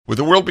With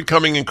the world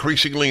becoming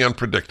increasingly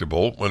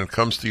unpredictable when it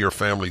comes to your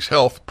family's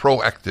health,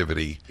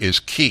 proactivity is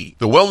key.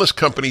 The Wellness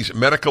Company's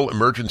Medical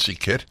Emergency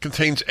Kit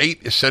contains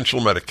 8 essential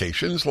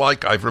medications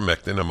like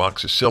ivermectin,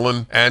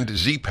 amoxicillin, and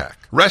Z-Pak.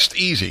 Rest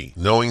easy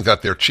knowing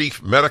that their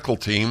chief medical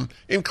team,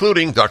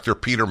 including Dr.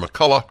 Peter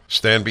McCullough,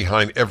 stand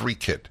behind every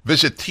kit.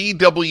 Visit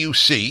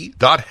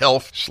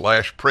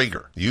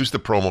twc.health/Prager. Use the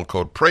promo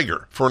code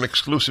Prager for an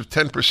exclusive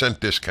 10%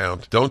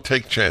 discount. Don't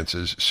take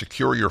chances.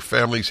 Secure your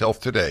family's health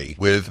today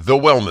with The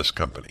Wellness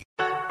Company.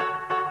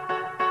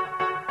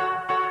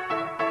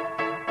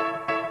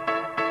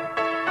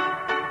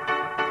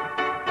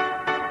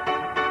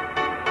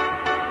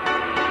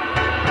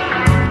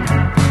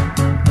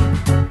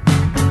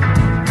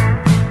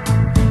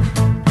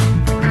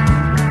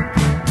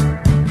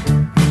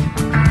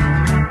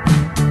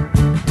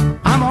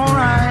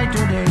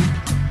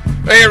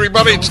 Hey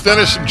everybody, it's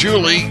Dennis and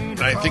Julie.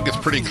 I think it's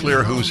pretty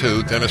clear who's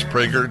who. Dennis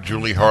Prager,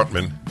 Julie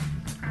Hartman.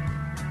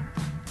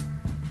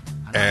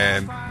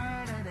 And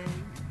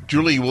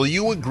Julie, will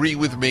you agree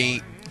with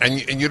me, and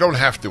you don't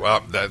have to,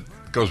 that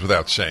goes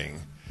without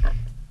saying,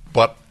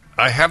 but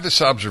I have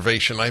this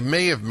observation. I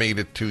may have made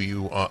it to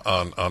you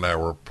on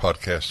our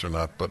podcast or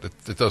not, but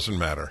it doesn't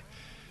matter.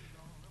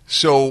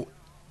 So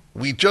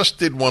we just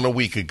did one a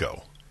week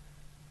ago,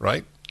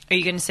 right? Are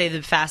you going to say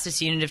the fastest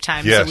unit of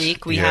time is a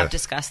week? We have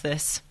discussed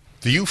this.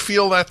 Do you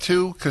feel that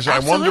too? Because I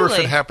wonder if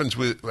it happens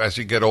as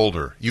you get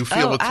older. You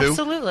feel it too?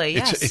 Absolutely,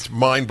 yes. It's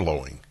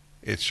mind-blowing.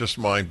 It's just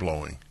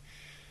mind-blowing.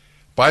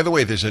 By the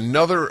way, there's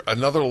another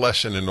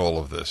lesson in all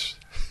of this.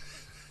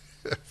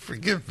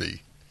 Forgive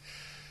me.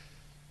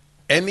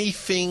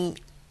 Anything,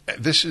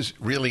 this is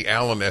really,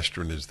 Alan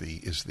Estrin is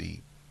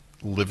the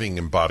living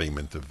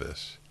embodiment of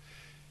this.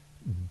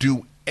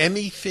 Do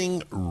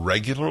anything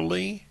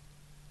regularly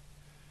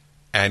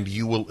and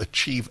you will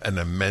achieve an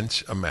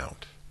immense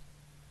amount.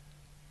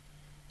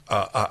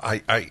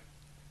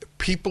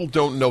 People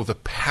don't know the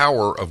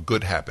power of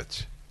good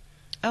habits.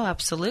 Oh,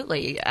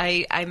 absolutely.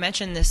 I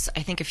mentioned this,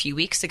 I think, a few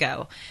weeks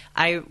ago.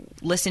 I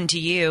listened to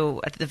you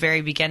at the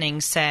very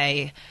beginning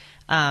say,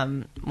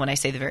 when I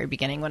say the very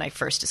beginning, when I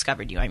first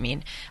discovered you, I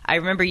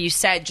remember you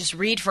said, just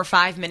read for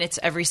 5 minutes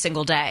every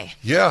single day.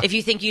 Yeah. If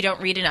you think you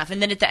don't read enough.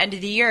 And then at the end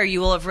of the year,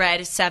 you will have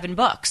read 7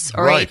 books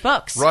or right, 8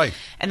 books. Right.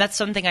 And that's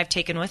something I've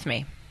taken with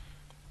me.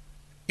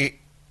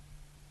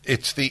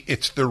 It's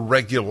the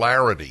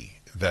regularity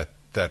that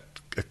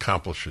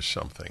accomplishes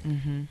something.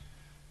 Mm-hmm.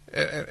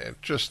 And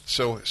just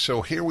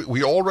so here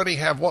we already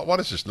have what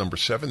is this, number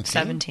 17?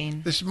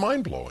 17. This is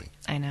mind blowing.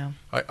 I know.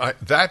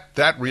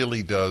 That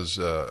really does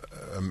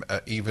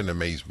even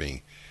amaze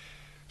me.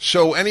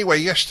 So anyway,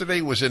 yesterday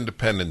was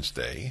Independence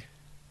Day,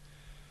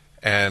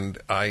 and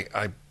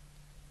I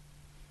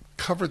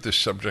covered this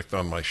subject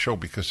on my show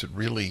because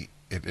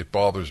it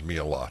bothers me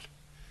a lot.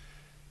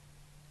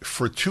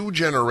 For 2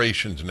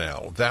 generations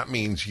now, that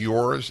means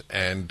yours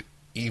and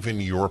even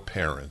your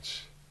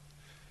parents.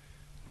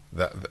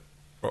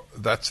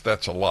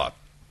 That's a lot,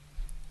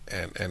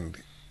 and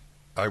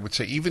I would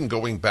say even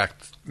going back.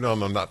 No,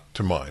 not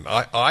to mine.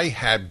 I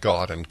had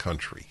God and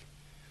country.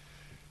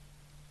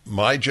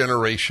 My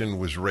generation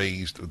was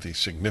raised with the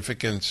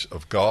significance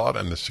of God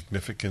and the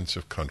significance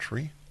of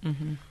country,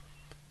 mm-hmm.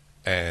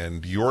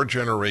 and your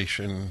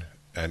generation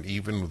and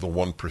even the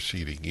one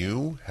preceding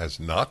you has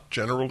not,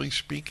 generally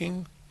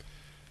speaking.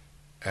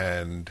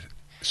 And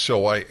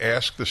so I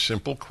ask the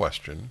simple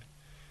question: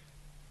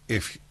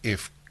 if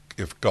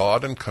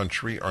God and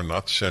country are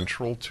not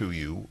central to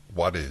you,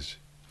 what is?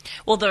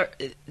 Well,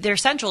 they're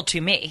central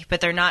to me,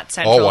 but they're not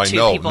central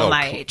to people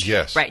my age.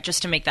 Yes. Right,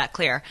 just to make that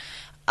clear.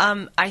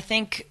 I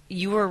think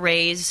you were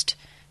raised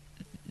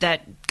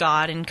that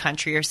God and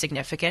country are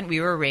significant.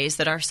 We were raised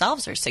that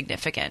ourselves are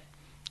significant.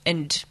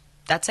 And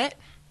that's it.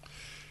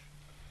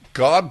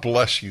 God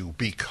bless you,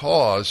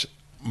 because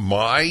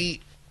my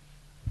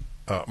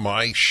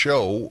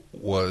show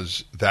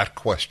was that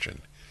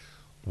question.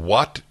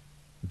 What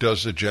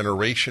does a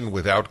generation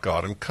without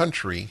God and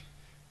country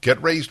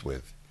get raised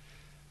with?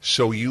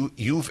 So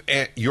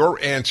your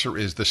answer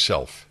is the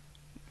self.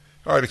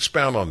 All right,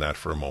 expound on that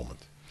for a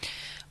moment.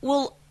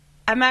 Well,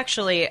 I'm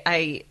actually,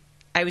 I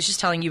was just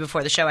telling you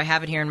before the show, I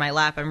have it here in my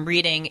lap. I'm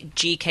reading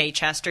G.K.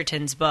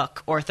 Chesterton's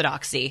book,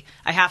 Orthodoxy.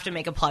 I have to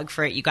make a plug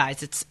for it, you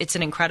guys. It's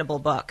an incredible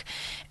book.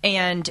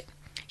 And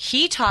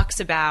he talks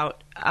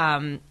about,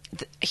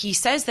 he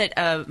says that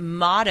a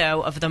motto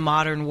of the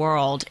modern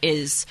world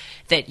is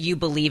that you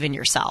believe in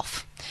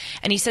yourself.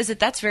 And he says that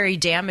that's very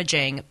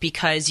damaging,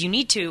 because you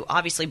need to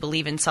obviously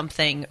believe in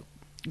something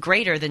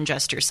greater than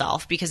just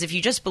yourself, because if you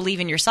just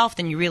believe in yourself,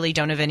 then you really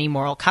don't have any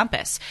moral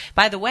compass.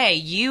 By the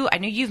way, I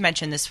know you've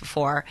mentioned this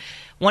before.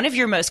 One of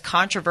your most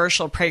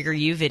controversial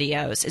PragerU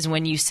videos is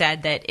when you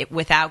said that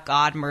without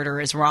God,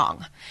 murder is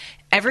wrong.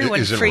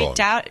 Everyone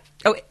freaked out.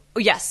 Oh,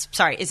 yes,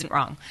 sorry, isn't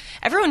wrong.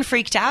 Everyone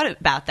freaked out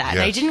about that. Yes.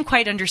 And I didn't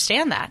quite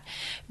understand that.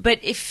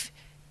 But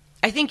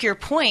I think your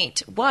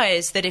point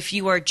was that if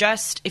you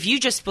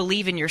just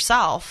believe in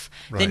yourself,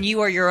 right, then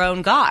you are your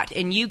own God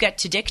and you get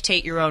to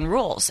dictate your own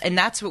rules. And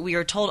that's what we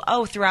were told,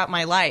 throughout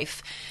my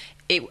life.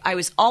 I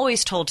was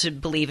always told to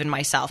believe in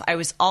myself. I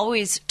was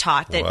always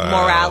taught that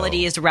Wow.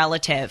 morality is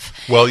relative.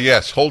 Well,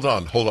 yes. Hold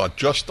on.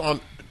 Just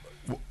on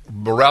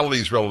morality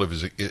is relative,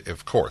 is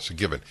of course a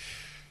given.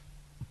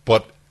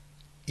 But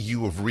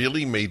you have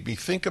really made me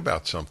think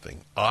about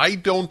something. I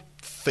don't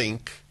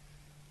think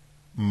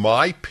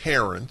my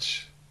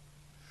parents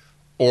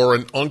or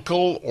an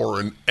uncle or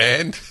an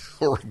aunt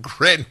or a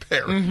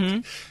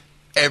grandparent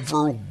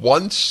ever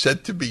once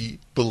said to me,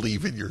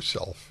 "Believe in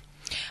yourself."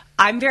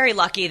 I'm very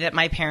lucky that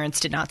my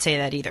parents did not say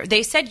that either.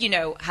 They said,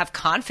 have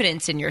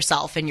confidence in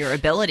yourself and your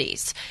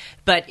abilities,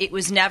 but it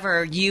was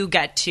never you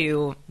get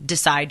to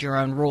decide your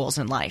own rules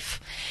in life.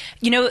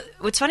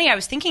 What's funny, I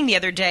was thinking the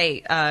other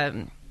day,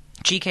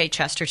 G.K.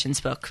 Chesterton's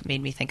book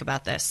made me think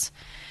about this.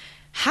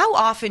 How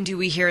often do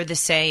we hear the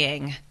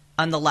saying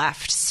on the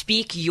left,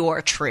 speak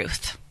your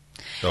truth?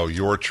 Oh,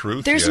 your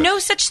truth? There's Yes. no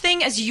such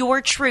thing as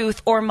your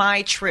truth or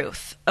my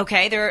truth,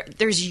 okay?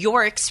 There's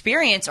your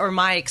experience or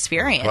my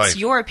experience, Right.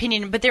 your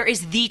opinion, but there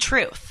is the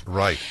truth.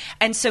 Right.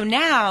 And so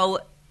now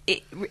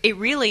it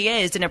really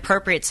is an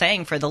appropriate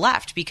saying for the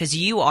left because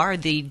you are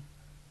the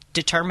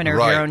determiner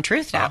of your own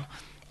truth now.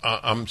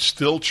 I'm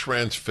still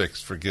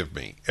transfixed, forgive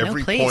me.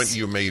 Every please. point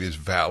you made is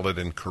valid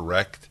and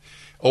correct.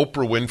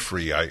 Oprah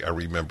Winfrey, I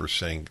remember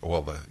saying,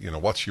 well,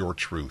 what's your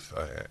truth?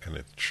 And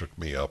it shook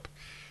me up.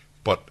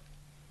 But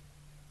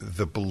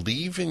the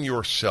believe in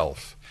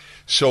yourself.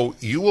 So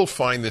you will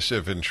find this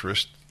of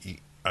interest.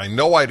 I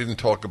know I didn't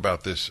talk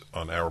about this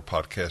on our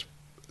podcast,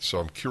 so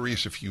I'm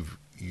curious if you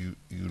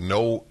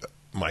know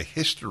my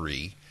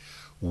history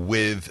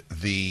with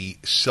the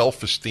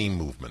self-esteem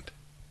movement.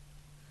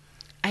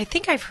 I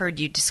think I've heard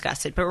you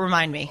discuss it, but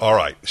remind me. All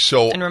right.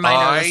 So And remind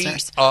our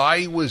listeners.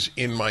 I was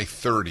in my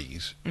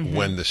 30s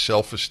when the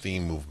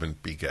self-esteem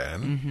movement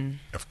began,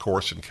 of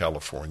course, in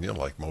California,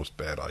 like most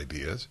bad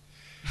ideas.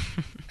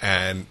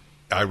 And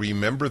I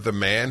remember the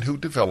man who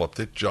developed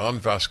it, John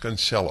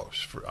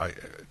Vasconcellos.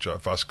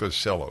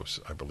 Vasconcellos,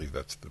 I believe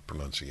that's the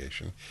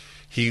pronunciation.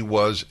 He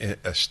was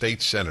a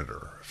state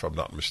senator, if I'm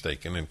not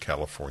mistaken, in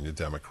California,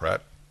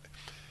 Democrat.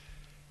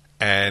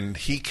 And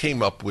he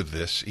came up with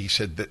this. He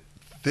said that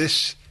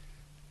this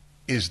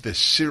is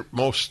the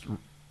most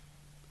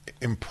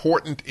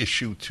important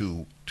issue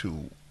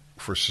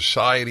for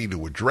society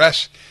to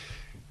address.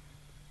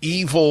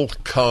 Evil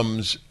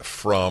comes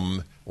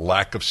from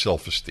lack of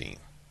self-esteem.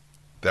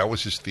 That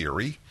was his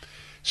theory.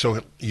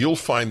 So you'll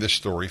find this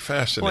story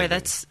fascinating. Boy,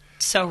 that's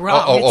so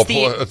wrong.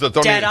 It's the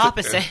dead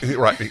opposite.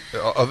 Right.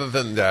 Other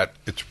than that,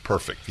 it's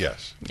perfect,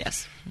 yes.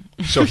 Yes.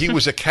 So he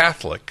was a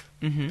Catholic.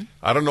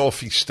 I don't know if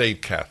he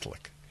stayed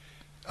Catholic.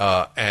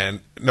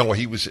 No,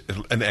 he was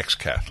an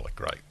ex-Catholic,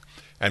 right?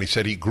 And he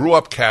said he grew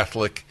up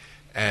Catholic,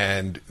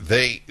 and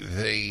they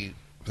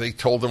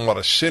told him what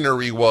a sinner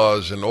he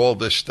was and all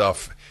this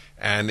stuff.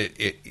 And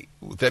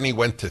then he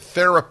went to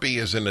therapy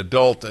as an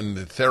adult, and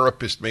the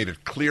therapist made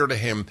it clear to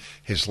him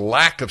his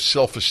lack of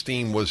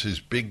self-esteem was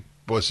his big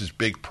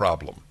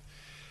problem.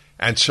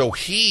 And so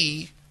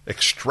he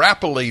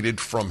extrapolated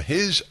from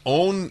his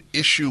own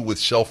issue with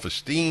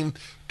self-esteem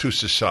to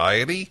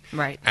society,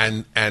 right?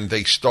 And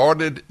they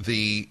started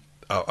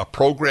a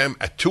program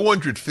at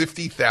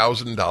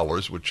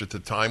 $250,000, which at the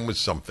time was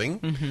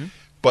something,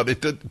 but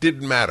it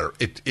didn't matter.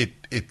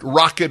 It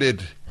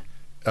rocketed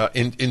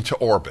into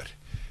orbit.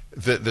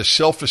 The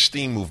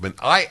self-esteem movement.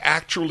 I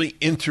actually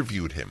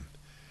interviewed him.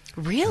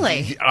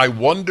 Really? I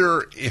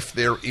wonder if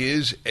there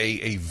is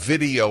a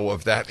video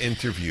of that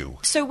interview.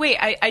 So wait,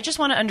 I just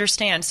want to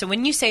understand. So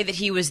when you say that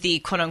he was the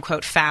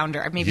quote-unquote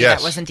founder, maybe Yes.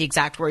 that wasn't the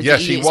exact word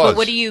Yes, that he you used, was. but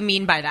what do you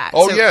mean by that?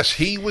 Oh, So- yes.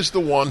 He was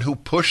the one who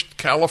pushed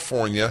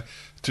California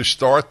to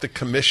start the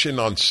Commission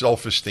on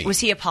Self-Esteem. Was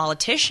he a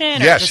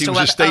politician? Or Yes, just he was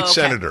a state okay.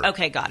 senator.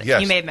 Okay, got it.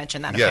 Yes. You may have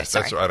mentioned that. Yes, Okay,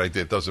 sorry. that's right. I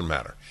did. Doesn't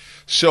matter.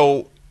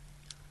 So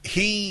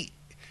he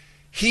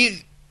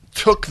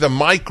took the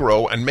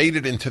micro and made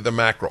it into the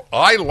macro.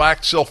 I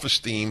lacked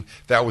self-esteem.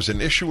 That was an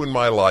issue in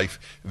my life.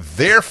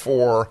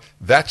 Therefore,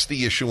 that's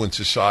the issue in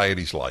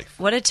society's life.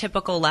 What a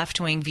typical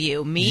left-wing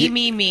view.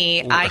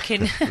 Me. I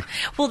can...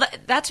 Well,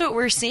 that's what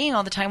we're seeing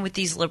all the time with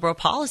these liberal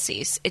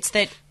policies. It's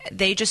that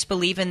they just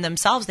believe in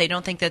themselves. They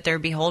don't think that they're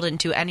beholden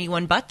to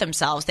anyone but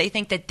themselves. They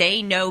think that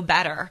they know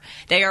better.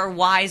 They are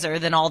wiser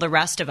than all the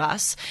rest of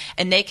us,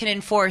 and they can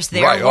enforce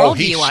their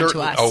worldview onto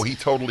us. Oh, he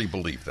totally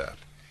believed that.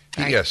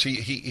 Right. Yes, he.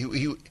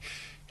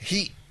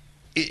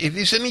 It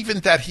isn't even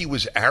that he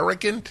was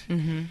arrogant.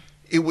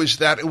 It was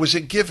that it was a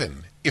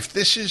given. If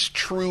this is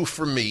true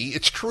for me,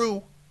 it's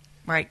true.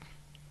 Right.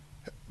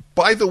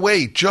 By the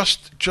way,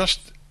 just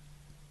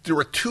there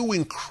are two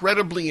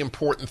incredibly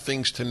important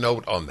things to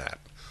note on that.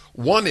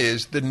 One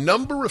is the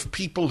number of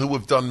people who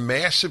have done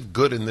massive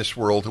good in this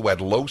world who had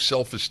low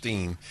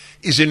self-esteem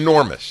is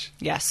enormous.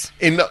 Yes.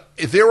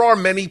 There are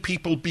many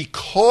people,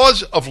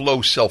 because of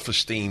low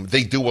self-esteem,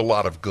 they do a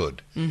lot of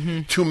good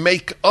to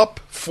make up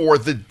for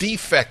the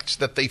defects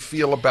that they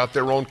feel about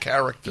their own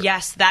character.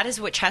 Yes, that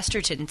is what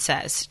Chesterton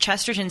says.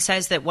 Chesterton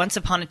says that once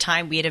upon a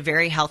time we had a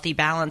very healthy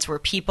balance where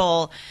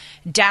people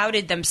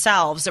doubted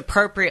themselves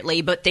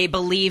appropriately, but they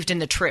believed in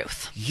the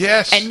truth.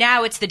 Yes. And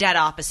now it's the dead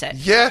opposite.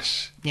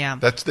 Yes. Yeah.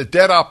 That's the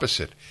dead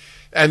opposite.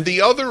 And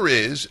the other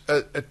is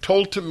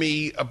told to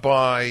me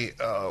by,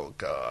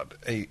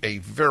 a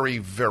very,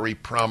 very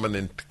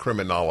prominent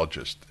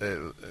criminologist.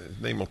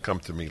 His name will come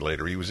to me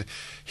later.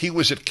 He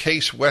was at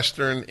Case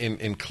Western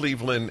in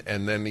Cleveland,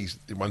 and then he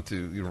went to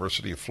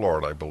University of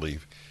Florida, I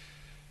believe.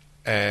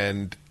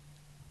 And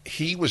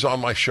he was on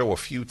my show a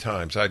few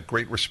times. I had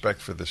great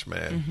respect for this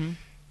man. Mm-hmm.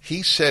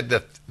 He said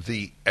that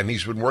and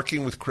he's been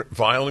working with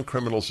violent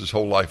criminals his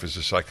whole life as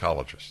a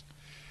psychologist.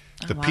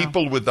 The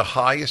people with the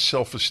highest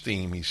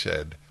self-esteem, he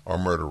said, are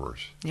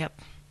murderers.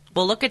 Yep.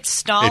 Well, look at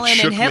Stalin and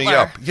Hitler. It shook me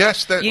up.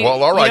 Yes,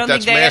 well, all right, you don't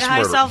that's think they mass had high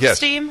murder.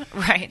 Self-esteem? Yes.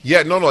 Right.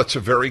 Yeah, no, it's a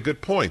very good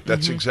point.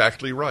 That's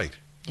exactly right.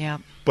 Yeah.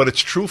 But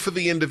it's true for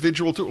the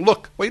individual too.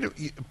 Look,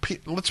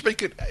 let's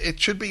make it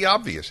should be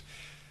obvious.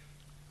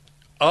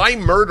 I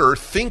murder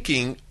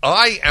thinking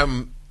I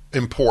am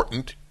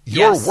important.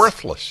 You're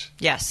worthless.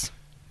 Yes.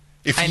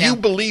 If you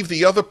believe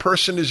the other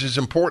person is as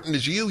important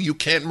as you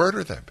can't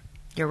murder them.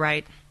 You're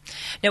right.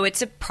 No,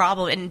 it's a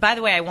problem. And by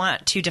the way, I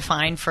want to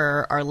define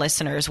for our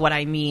listeners what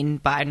I mean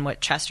by and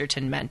what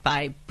Chesterton meant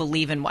by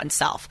believe in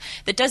oneself.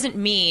 That doesn't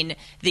mean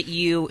that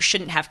you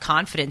shouldn't have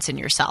confidence in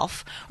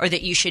yourself or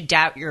that you should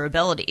doubt your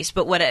abilities.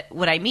 But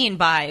what I mean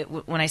by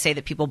when I say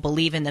that people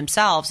believe in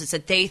themselves is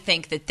that they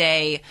think that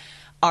they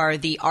are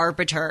the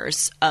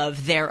arbiters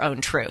of their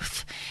own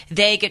truth.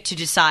 They get to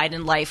decide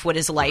in life what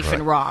is life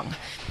and wrong.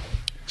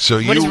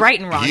 So what is right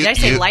and wrong? Did I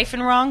say life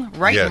and wrong?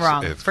 Right and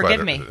wrong.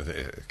 Forgive me.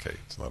 Okay,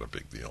 it's not a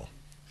big deal.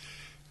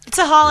 It's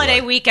a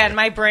holiday weekend.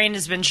 My brain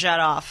has been shut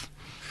off.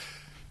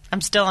 I'm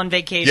still on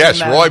vacation.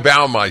 Yes, Roy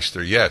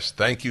Baumeister. Yes,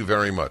 thank you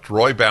very much.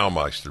 Roy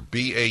Baumeister,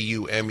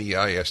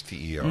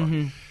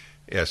 Baumeister.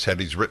 Yes,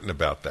 he's written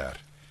about that.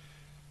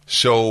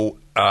 So,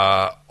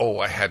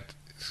 I had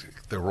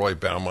the Roy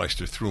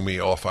Baumeister threw me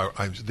off.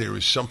 There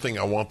is something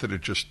I wanted to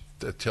just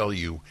tell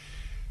you.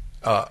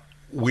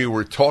 We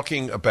were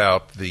talking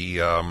about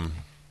the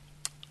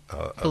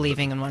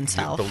believing in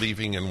oneself.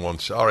 Believing in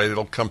oneself. All right,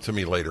 it'll come to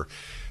me later.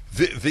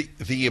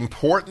 The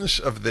importance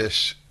of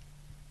this,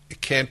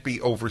 it can't be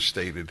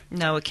overstated.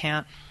 No, it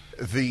can't.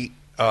 That's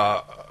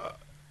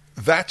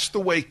the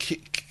way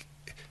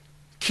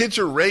kids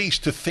are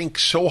raised to think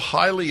so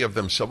highly of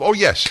themselves. Oh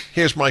yes,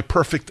 here's my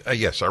perfect.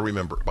 Yes, I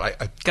remember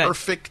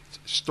perfect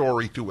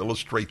story to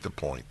illustrate the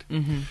point.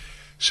 Mm-hmm.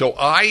 So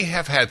I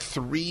have had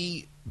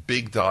 3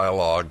 big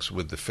dialogues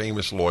with the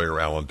famous lawyer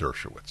Alan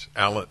Dershowitz.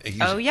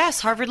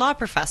 Yes, Harvard Law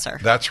professor.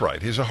 That's right.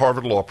 He's a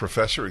Harvard Law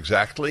professor,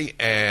 exactly,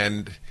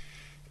 and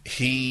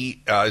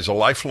he is a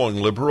lifelong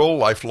liberal,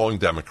 lifelong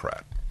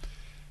Democrat.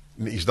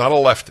 He's not a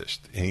leftist,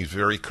 and he's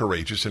very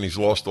courageous, and he's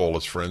lost all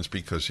his friends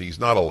because he's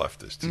not a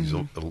leftist.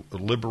 Mm-hmm.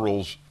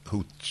 Liberals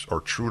who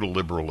are true to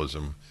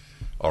liberalism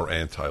are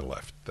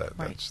anti-left.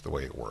 That's the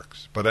way it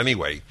works. But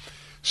anyway,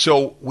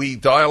 so we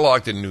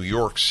dialogued in New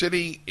York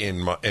City,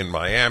 in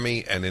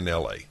Miami, and in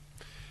L.A.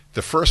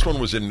 The first one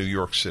was in New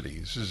York City.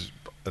 This is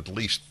at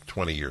least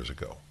 20 years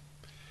ago.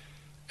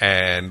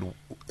 And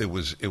it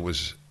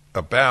was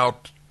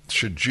about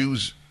should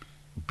Jews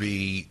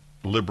be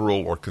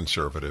liberal or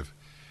conservative?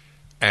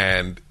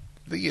 And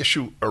the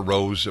issue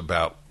arose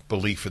about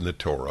belief in the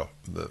Torah,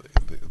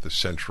 the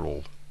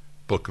central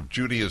book of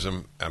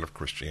Judaism and of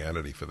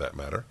Christianity, for that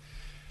matter.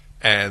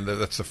 And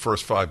that's the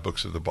first 5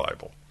 books of the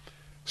Bible.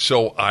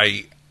 So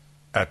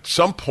at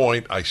some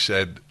point, I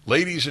said,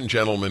 ladies and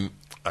gentlemen,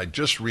 I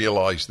just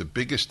realized the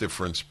biggest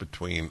difference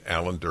between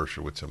Alan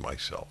Dershowitz and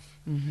myself.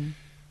 Mm-hmm.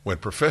 When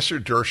Professor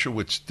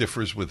Dershowitz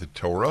differs with the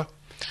Torah,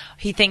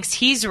 he thinks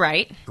he's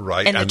right,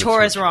 and the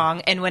Torah's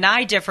wrong. And when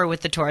I differ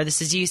with the Torah,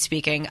 this is you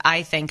speaking,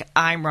 I think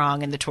I'm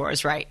wrong and the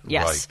Torah's right.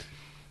 Yes. Right.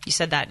 You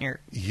said that in your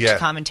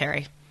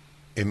commentary.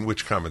 In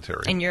which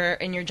commentary? In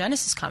your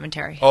Genesis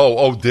commentary.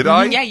 Oh, did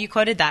I? Yeah, you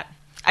quoted that.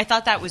 I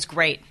thought that was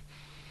great.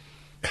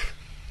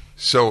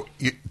 So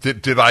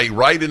did I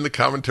write in the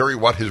commentary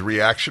what his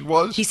reaction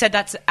was? He said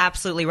that's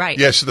absolutely right.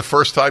 Yes, the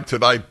first time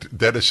tonight,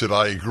 Dennis and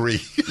I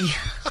agree.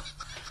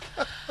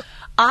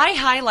 I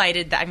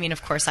highlighted that. I mean,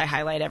 of course, I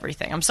highlight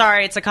everything. I'm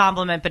sorry, it's a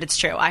compliment, but it's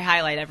true. I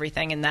highlight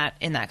everything in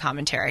that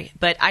commentary.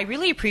 But I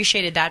really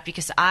appreciated that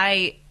because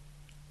I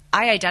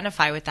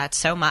identify with that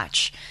so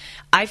much.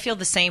 I feel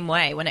the same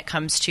way when it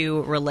comes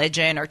to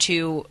religion or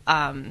to,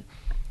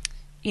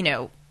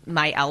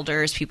 my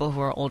elders, people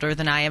who are older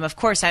than I am. Of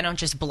course, I don't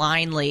just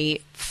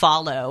blindly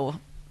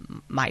follow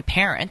my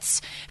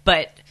parents,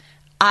 but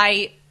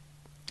I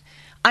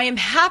am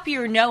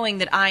happier knowing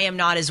that I am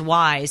not as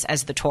wise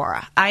as the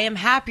Torah. I am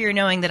happier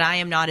knowing that I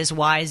am not as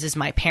wise as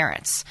my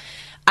parents.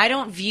 I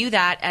don't view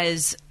that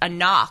as a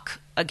knock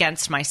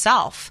against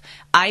myself.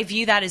 I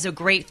view that as a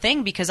great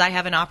thing because I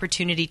have an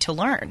opportunity to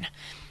learn.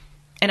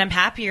 And I'm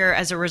happier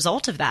as a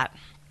result of that.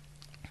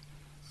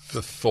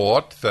 The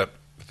thought that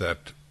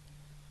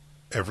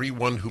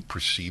everyone who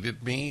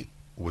preceded me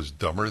was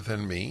dumber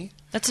than me.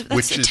 That's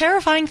a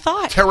terrifying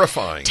thought.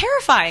 Terrifying.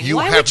 Terrifying. You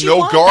Why have would you no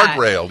want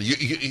guardrail.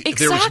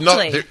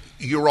 Exactly.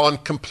 You're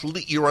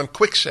on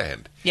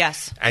quicksand.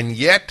 Yes. And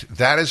yet,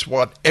 that is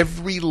what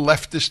every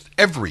leftist,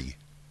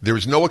 there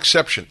is no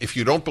exception. If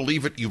you don't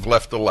believe it, you've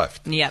left the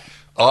left. Yep.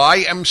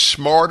 I am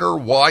smarter,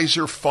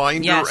 wiser,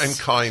 finder, Yes. and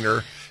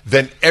kinder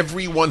than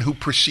everyone who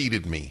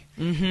preceded me.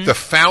 Mm-hmm. The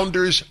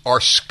founders are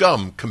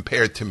scum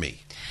compared to me.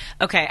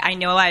 Okay, I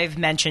know I've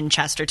mentioned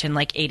Chesterton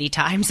like 80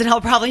 times, and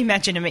I'll probably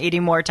mention him 80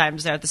 more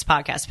times throughout this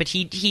podcast, but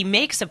he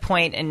makes a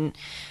point, and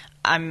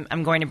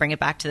I'm going to bring it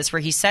back to this, where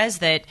he says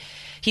that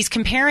he's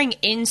comparing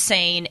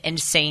insane and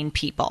sane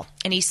people.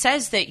 And he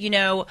says that,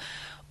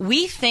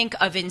 we think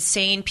of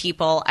insane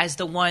people as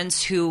the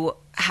ones who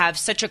have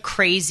such a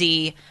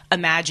crazy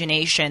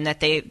imagination that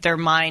their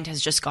mind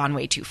has just gone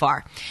way too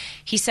far.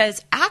 He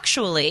says,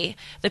 actually,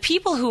 the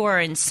people who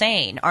are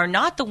insane are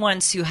not the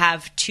ones who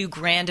have too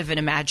grand of an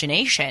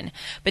imagination,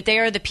 but they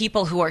are the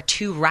people who are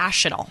too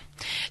rational.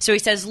 So he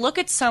says, look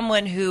at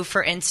someone who,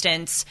 for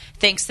instance,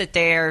 thinks that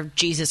they're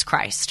Jesus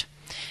Christ.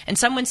 And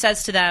someone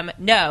says to them,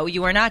 no,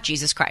 you are not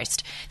Jesus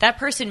Christ. That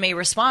person may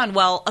respond,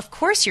 well, of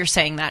course you're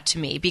saying that to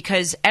me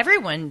because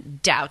everyone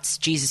doubts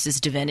Jesus'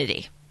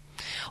 divinity.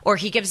 Or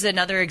he gives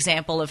another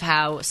example of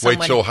how someone...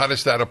 Wait, so how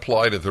does that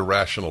apply to the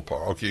rational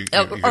part? Okay,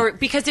 or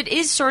because it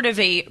is sort of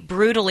a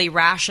brutally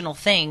rational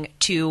thing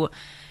to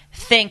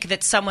think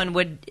that someone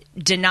would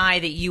deny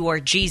that you are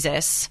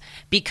Jesus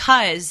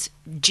because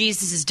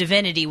Jesus'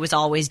 divinity was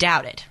always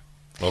doubted.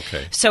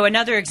 Okay. So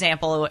another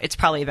example, it's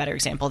probably a better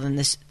example than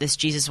this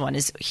Jesus one,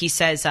 is he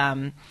says,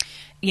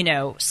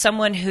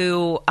 someone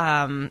who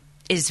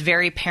is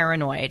very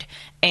paranoid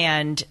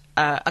and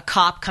a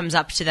cop comes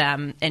up to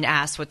them and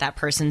asks what that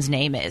person's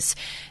name is.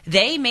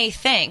 They may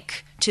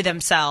think to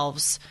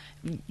themselves,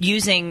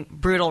 using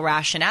brutal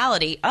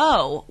rationality,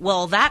 oh,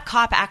 well, that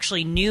cop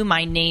actually knew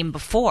my name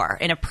before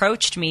and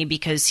approached me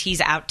because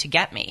he's out to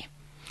get me.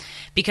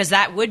 Because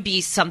that would be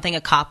something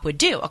a cop would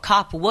do. A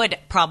cop would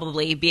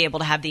probably be able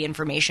to have the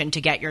information to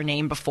get your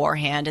name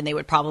beforehand, and they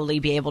would probably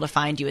be able to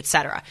find you,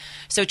 etc.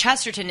 So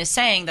Chesterton is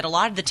saying that a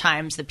lot of the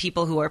times the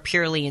people who are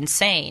purely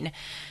insane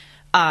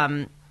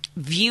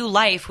view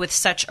life with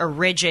such a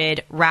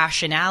rigid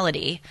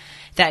rationality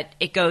that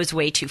it goes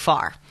way too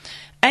far.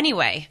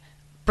 Anyway,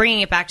 bringing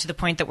it back to the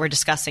point that we're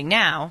discussing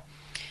now,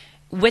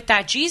 with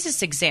that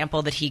Jesus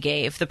example that he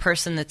gave, the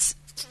person that's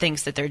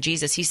thinks that they're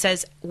Jesus, he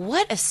says,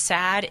 what a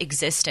sad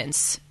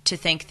existence to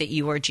think that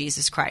you are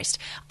Jesus Christ.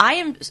 I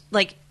am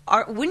like,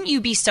 wouldn't you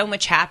be so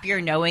much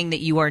happier knowing that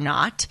you are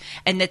not,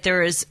 and that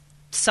there is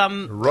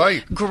some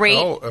great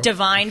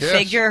divine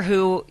figure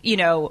who,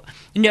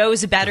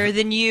 knows better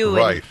than you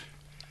and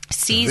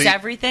sees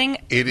everything?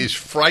 It is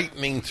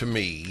frightening to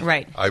me.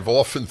 Right. I've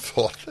often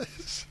thought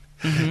this.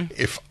 Mm-hmm.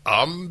 If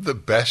I'm the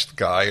best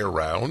guy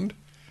around,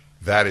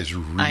 that is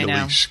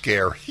really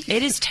scary.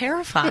 It is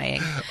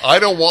terrifying.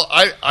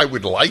 I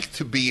would like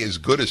to be as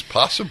good as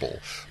possible,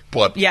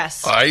 but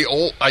yes.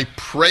 I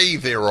pray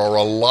there are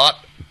a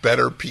lot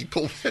better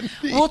people than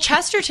me. Well,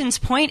 Chesterton's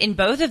point in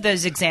both of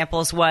those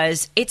examples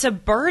was it's a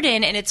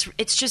burden, and it's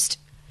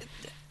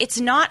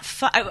not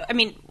fun. I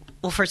mean,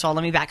 well, first of all,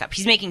 let me back up.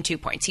 He's making 2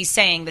 points. He's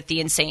saying that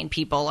the insane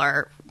people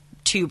are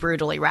too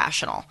brutally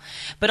rational,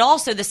 but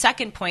also the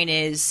second point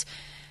is,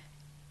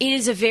 it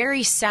is a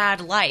very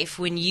sad life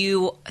when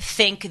you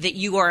think that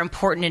you are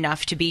important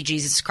enough to be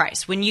Jesus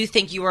Christ. When you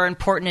think you are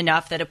important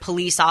enough that a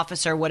police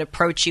officer would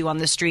approach you on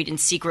the street and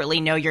secretly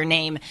know your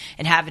name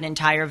and have an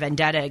entire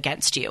vendetta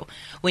against you.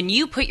 When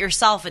you put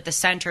yourself at the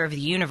center of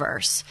the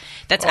universe,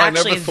 that's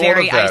actually a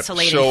very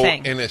isolating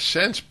thing. So, in a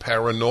sense,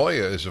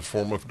 paranoia is a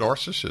form of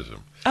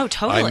narcissism. Oh,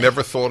 totally. I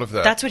never thought of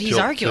that. That's what he's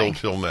arguing.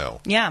 Till now.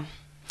 Yeah.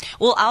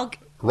 Well,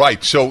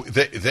 Right. So,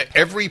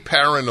 every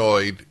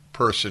paranoid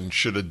person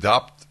should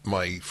adopt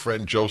my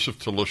friend Joseph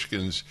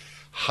Telushkin's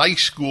high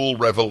school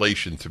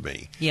revelation to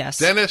me. Yes.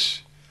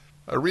 Dennis,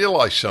 I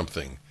realize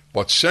something.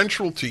 What's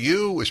central to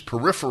you is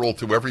peripheral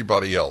to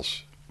everybody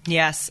else.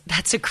 Yes,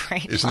 that's a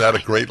great Isn't line. that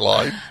a great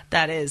line?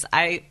 That is.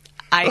 I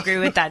agree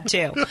with that,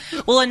 too.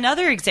 Well,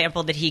 another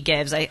example that he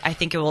gives, I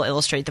think it will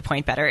illustrate the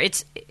point better.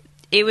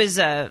 It was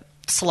a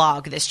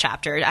slog, this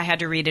chapter. I had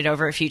to read it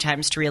over a few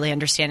times to really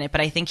understand it, but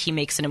I think he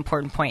makes an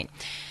important point.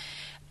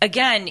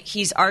 Again,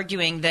 he's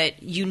arguing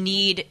that you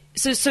need...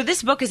 So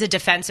this book is a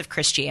defense of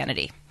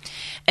Christianity.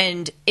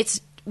 And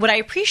what I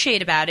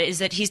appreciate about it is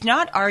that he's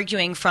not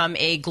arguing from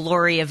a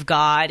glory of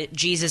God,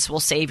 Jesus will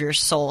save your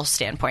soul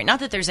standpoint.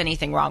 Not that there's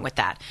anything wrong with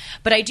that.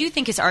 But I do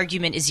think his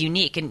argument is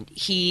unique. And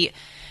he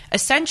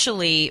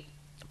essentially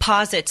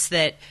posits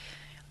that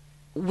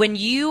when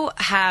you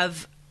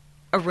have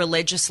a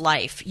religious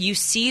life, you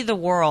see the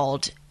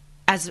world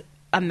as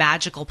a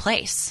magical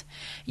place.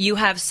 You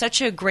have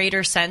such a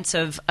greater sense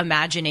of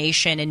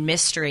imagination and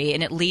mystery,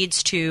 and it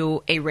leads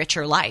to a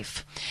richer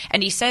life.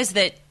 And he says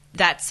that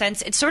that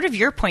sense. It's sort of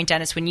your point,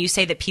 Dennis, when you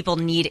say that people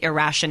need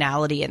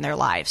irrationality in their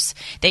lives.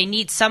 They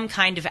need some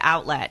kind of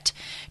outlet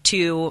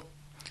to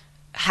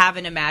have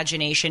an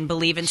imagination,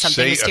 believe in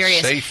something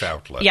mysterious. A safe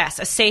outlet. Yes,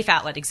 a safe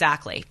outlet,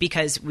 exactly.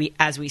 Because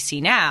as we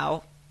see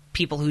now,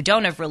 people who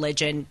don't have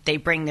religion, they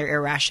bring their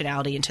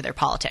irrationality into their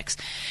politics.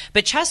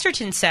 But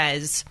Chesterton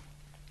says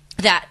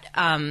that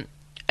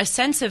a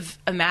sense of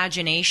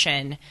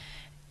imagination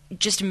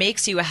just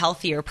makes you a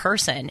healthier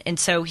person. And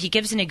so he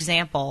gives an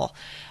example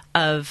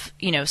of,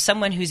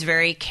 someone who's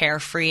very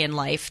carefree in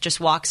life,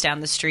 just walks down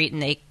the street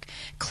and they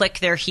click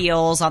their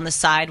heels on the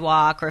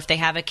sidewalk, or if they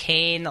have a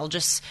cane, they'll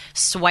just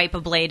swipe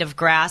a blade of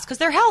grass because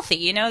they're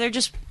healthy.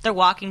 They're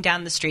walking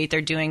down the street.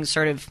 They're doing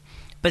sort of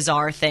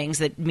bizarre things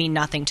that mean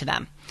nothing to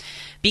them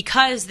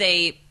because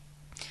they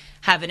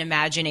have an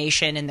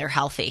imagination and they're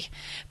healthy.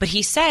 But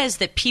he says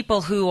that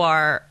people who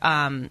are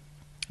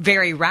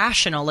very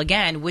rational,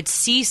 again, would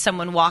see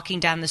someone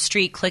walking down the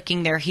street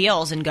clicking their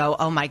heels and go,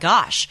 oh my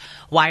gosh,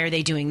 why are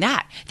they doing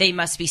that? They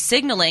must be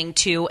signaling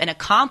to an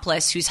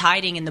accomplice who's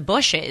hiding in the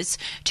bushes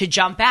to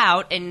jump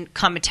out and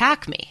come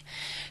attack me.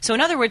 So in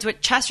other words,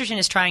 what Chesterton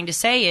is trying to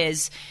say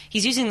is,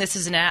 he's using this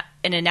as an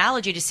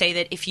analogy to say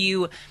that if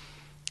you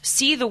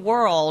see the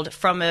world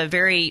from a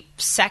very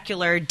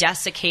secular,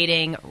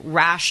 desiccating,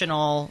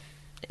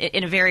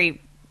 in a very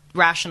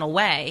rational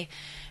way,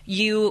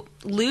 you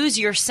lose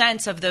your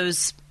sense of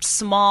those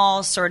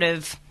small sort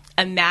of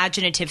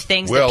imaginative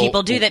things that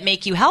people do that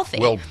make you healthy.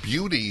 Well,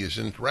 beauty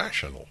isn't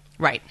rational.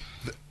 Right.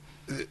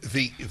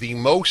 The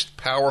most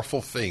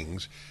powerful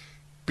things,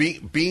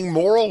 being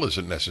moral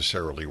isn't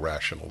necessarily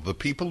rational. The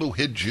people who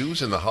hid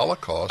Jews in the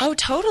Holocaust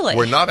totally.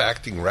 were not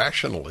acting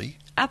rationally.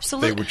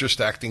 Absolutely. They were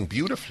just acting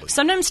beautifully.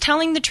 Sometimes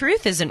telling the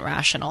truth isn't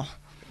rational.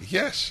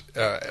 Yes.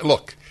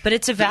 Look. But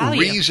it's a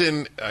value.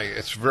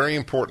 It's very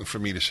important for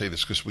me to say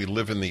this because we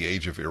live in the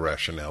age of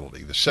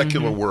irrationality. The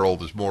secular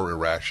world is more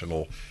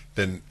irrational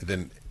than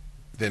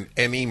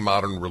any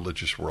modern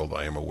religious world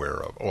I am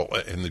aware of. Well,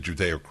 in the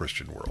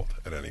Judeo-Christian world,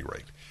 at any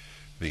rate.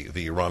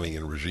 The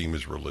Iranian regime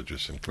is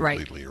religious and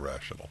completely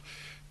irrational.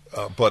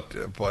 But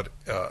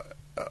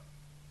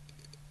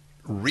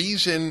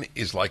reason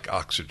is like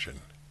oxygen.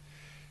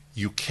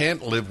 You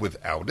can't live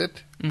without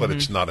it, but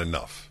it's not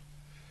enough.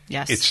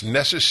 Yes. It's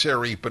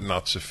necessary but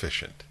not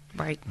sufficient.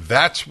 Right.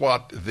 That's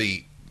what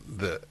the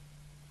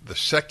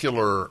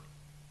secular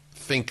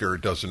thinker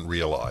doesn't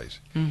realize.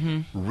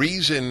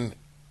 Reason,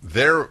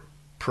 their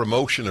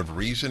promotion of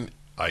reason,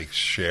 I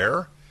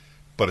share,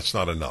 but it's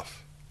not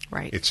enough.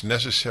 Right. It's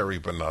necessary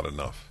but not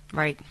enough.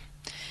 Right.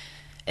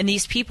 And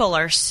these people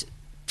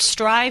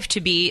strive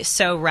to be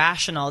so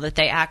rational that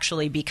they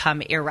actually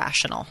become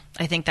irrational.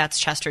 I think that's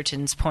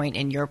Chesterton's point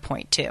and your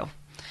point too.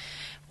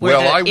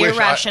 I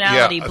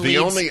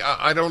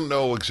don't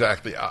know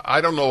exactly. I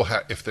don't know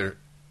if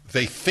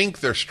they think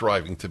they're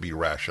striving to be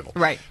rational.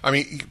 Right. I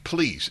mean,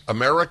 please,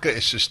 America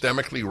is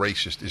systemically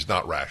racist, is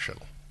not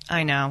rational.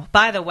 I know.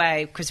 By the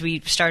way, because we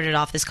started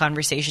off this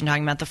conversation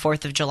talking about the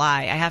 4th of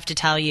July, I have to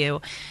tell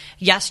you,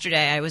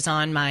 yesterday I was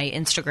on my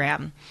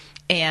Instagram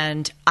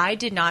and I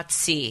did not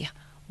see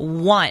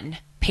one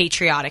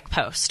patriotic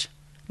post.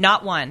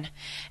 Not one.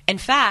 In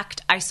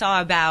fact, I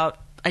saw about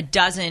a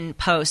dozen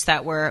posts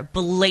that were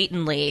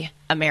blatantly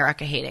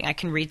America hating. I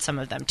can read some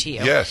of them to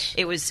you. Yes.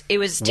 It was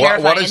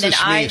terrifying. What does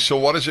this mean? So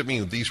what does it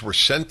mean? These were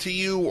sent to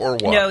you or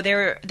what? No,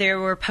 they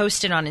were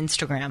posted on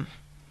Instagram.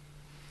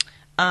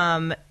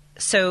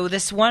 So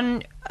this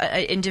one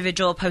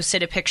individual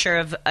posted a picture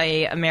of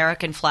a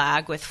American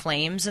flag with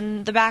flames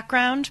in the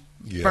background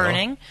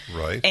burning.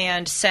 Right.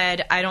 And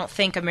said, I don't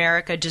think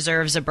America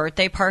deserves a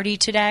birthday party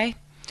today.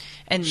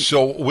 And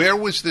so where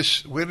was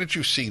this? Where did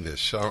you see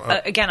this?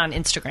 Again, on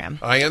Instagram.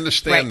 I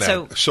understand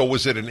that. So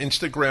was it an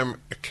Instagram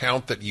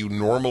account that you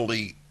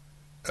normally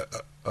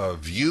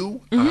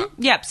view?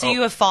 Yep. So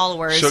you have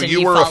followers. So and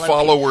you were a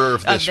follower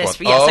of this one.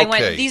 Yes,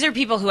 okay. These are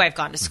people who I've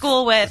gone to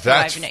school with.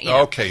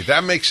 Okay,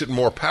 that makes it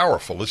more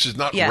powerful. This is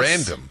not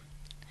random.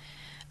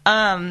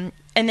 And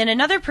then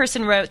another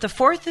person wrote, the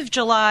 4th of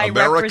July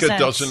America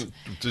doesn't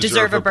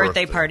deserve a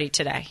birthday party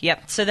today.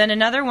 Yep. So then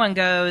another one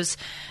goes,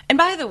 and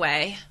by the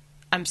way,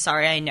 I'm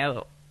sorry, I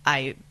know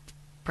I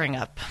bring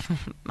up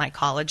my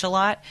college a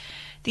lot.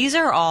 These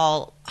are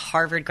all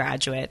Harvard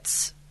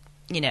graduates,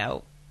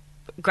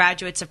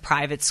 graduates of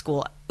private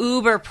school,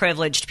 uber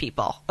privileged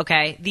people,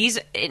 okay?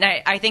 And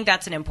I think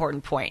that's an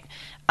important point.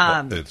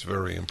 It's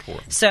very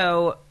important.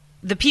 So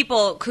the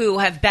people who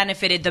have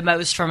benefited the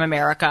most from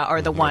America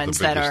are the ones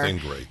that are...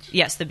 ingrates.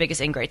 Yes, the biggest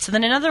ingrates. So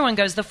then another one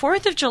goes, the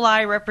 4th of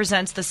July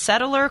represents the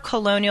settler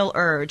colonial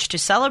urge to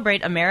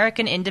celebrate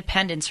American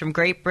independence from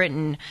Great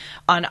Britain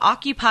on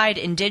occupied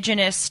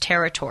indigenous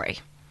territory.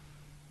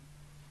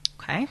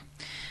 Okay.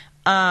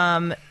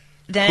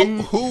 Then...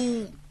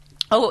 Who...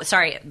 Oh,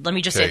 sorry. Let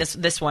me just say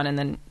this one, and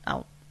then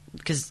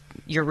because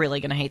you're really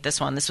going to hate this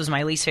one. This was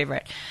my least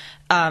favorite.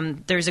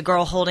 There's a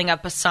girl holding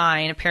up a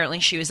sign. Apparently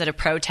she was at a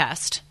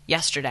protest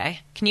yesterday.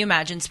 Can you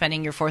imagine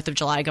spending your 4th of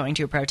July going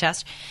to a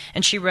protest?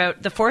 And she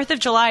wrote, the 4th of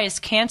July is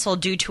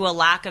canceled due to a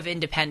lack of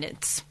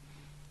independence.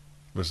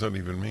 What does that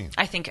even mean?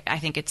 I think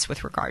it's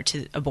with regard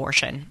to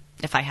abortion,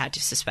 if I had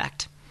to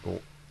suspect.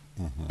 Oh.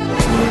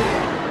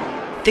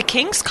 The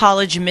King's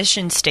College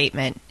mission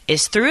statement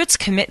is, through its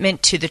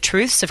commitment to the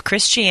truths of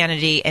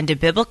Christianity and a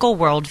biblical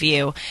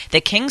worldview,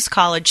 the King's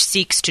College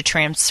seeks to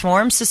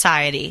transform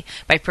society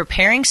by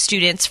preparing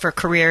students for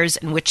careers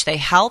in which they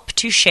help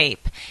to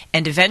shape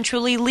and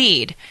eventually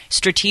lead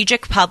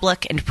strategic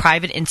public and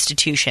private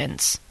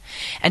institutions,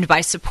 and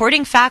by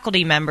supporting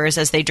faculty members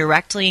as they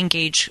directly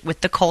engage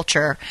with the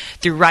culture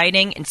through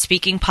writing and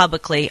speaking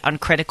publicly on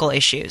critical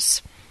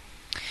issues.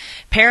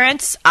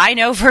 Parents, I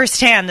know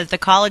firsthand that the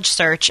college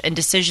search and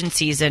decision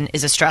season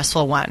is a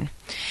stressful one.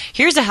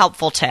 Here's a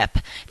helpful tip.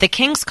 The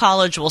King's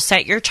College will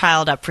set your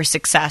child up for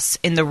success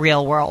in the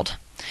real world.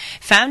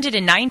 Founded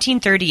in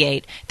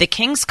 1938, the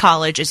King's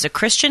College is a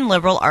Christian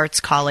liberal arts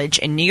college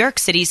in New York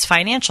City's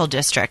financial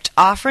district,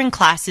 offering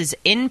classes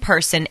in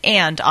person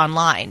and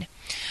online.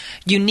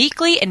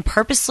 Uniquely and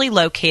purposely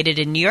located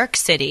in New York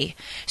City,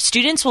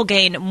 students will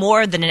gain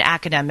more than an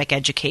academic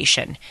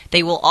education.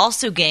 They will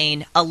also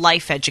gain a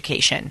life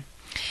education.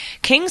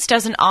 King's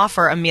doesn't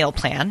offer a meal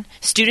plan.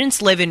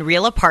 Students live in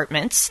real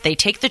apartments. They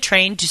take the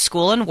train to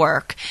school and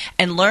work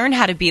and learn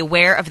how to be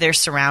aware of their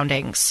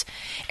surroundings.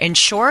 In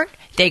short,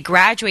 they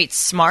graduate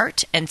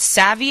smart and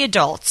savvy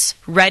adults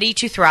ready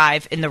to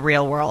thrive in the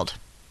real world.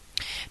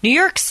 New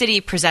York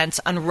City presents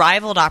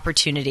unrivaled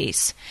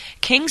opportunities.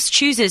 King's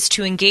chooses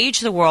to engage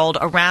the world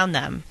around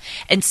them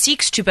and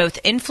seeks to both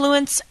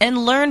influence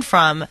and learn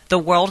from the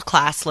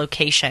world-class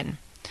location.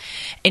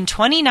 In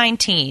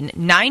 2019,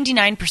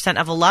 99%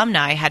 of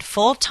alumni had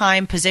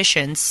full-time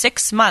positions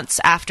 6 months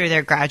after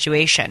their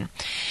graduation.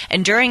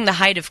 And during the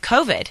height of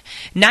COVID,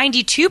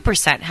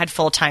 92% had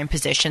full-time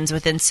positions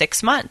within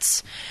 6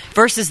 months,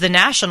 versus the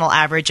national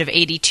average of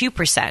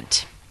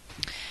 82%.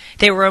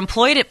 They were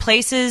employed at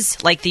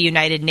places like the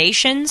United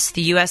Nations,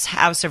 the U.S.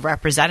 House of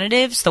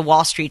Representatives, the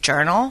Wall Street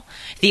Journal,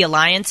 the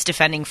Alliance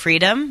Defending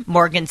Freedom,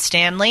 Morgan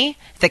Stanley,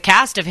 the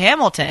cast of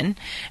Hamilton,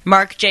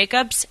 Marc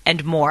Jacobs,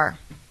 and more.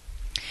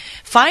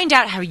 Find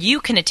out how you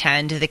can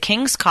attend the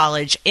King's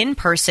College in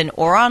person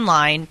or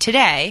online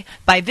today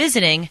by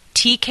visiting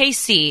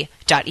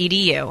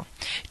tkc.edu.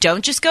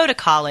 Don't just go to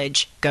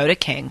college, go to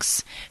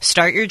King's.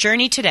 Start your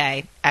journey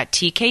today at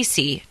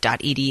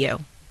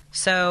tkc.edu.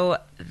 So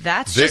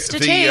that's just a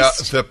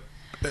taste. The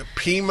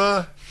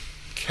Pima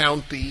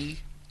County,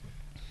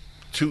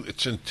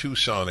 it's in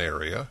Tucson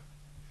area,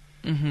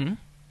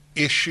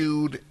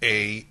 issued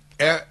a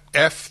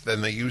F,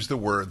 then they used the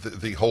word,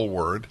 the whole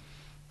word,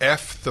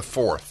 F the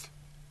fourth.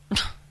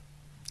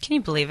 Can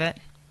you believe it?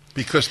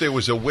 Because there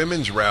was a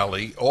women's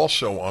rally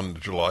also on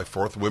July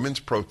 4th,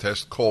 women's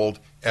protest called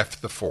F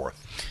the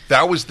Fourth.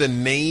 That was the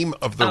name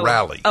of the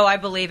rally. Oh, I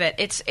believe it.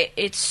 It's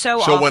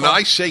so awful. So when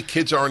I say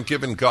kids aren't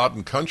given God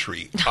and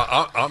country,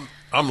 I'm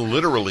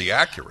literally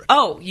accurate.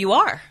 Oh, you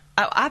are.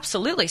 Oh,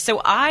 absolutely. So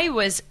I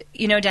was,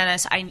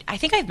 Dennis, I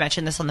think I've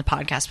mentioned this on the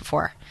podcast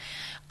before.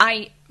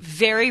 I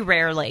very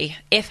rarely,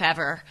 if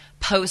ever,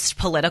 post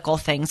political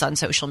things on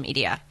social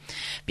media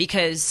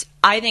because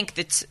I think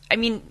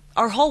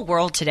our whole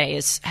world today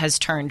has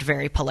turned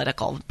very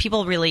political.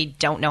 People really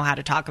don't know how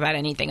to talk about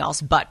anything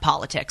else but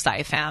politics, I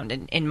have found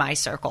in my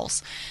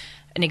circles.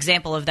 An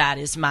example of that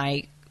is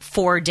my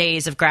 4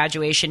 days of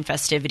graduation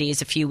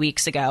festivities a few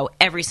weeks ago.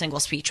 Every single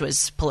speech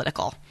was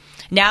political.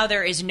 Now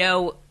there is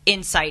no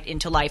insight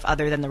into life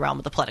other than the realm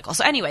of the political.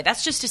 So anyway,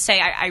 that's just to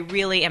say I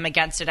really am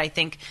against it. I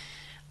think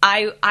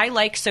I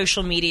like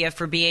social media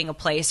for being a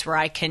place where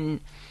I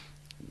can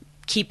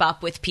keep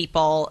up with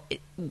people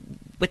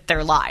with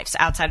their lives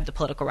outside of the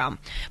political realm.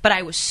 But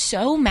I was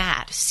so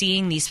mad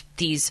seeing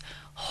these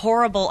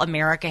horrible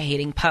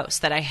America-hating posts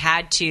that I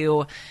had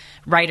to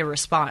write a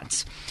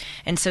response.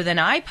 And so then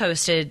I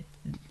posted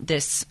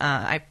this.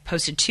 I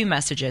posted 2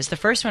 messages. The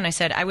first one I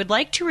said, I would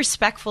like to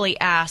respectfully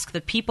ask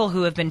the people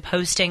who have been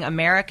posting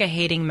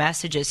America-hating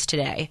messages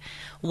today,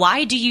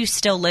 why do you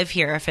still live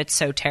here if it's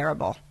so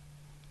terrible?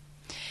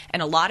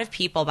 And a lot of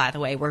people, by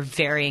the way, were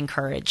very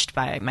encouraged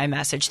by my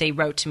message. They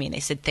wrote to me and they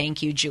said,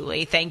 thank you,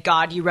 Julie. Thank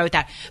God you wrote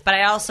that. But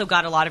I also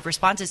got a lot of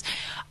responses.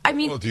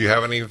 Well, do you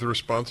have any of the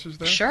responses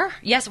there? Sure.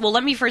 Yes. Well,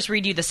 let me first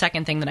read you the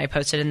second thing that I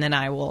posted, and then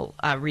I will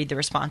read the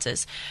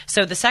responses.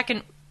 So the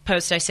second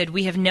post, I said,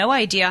 we have no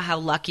idea how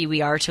lucky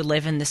we are to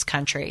live in this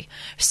country.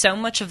 So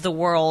much of the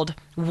world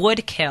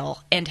would kill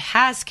and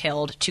has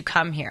killed to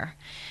come here.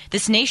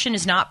 This nation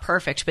is not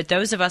perfect, but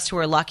those of us who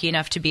are lucky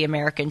enough to be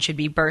American should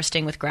be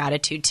bursting with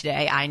gratitude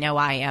today. I know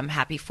I am.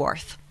 Happy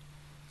 4th.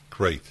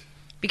 Great.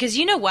 Because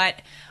you know what?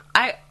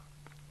 That's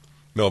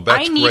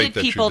I needed great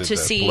that people you did to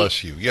that. see.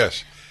 Bless you.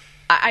 Yes.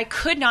 I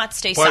could not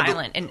stay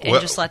silent and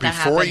just let that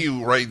happen. Before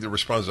you write the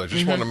response, I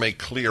just want to make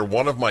clear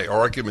one of my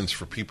arguments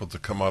for people to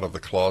come out of the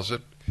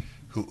closet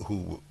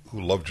who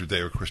love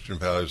Judeo-Christian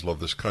values, love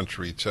this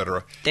country,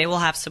 etc. They will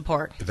have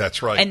support.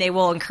 That's right. And they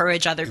will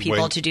encourage other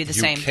people to do the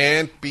same. You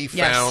can't be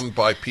found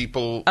by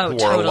people who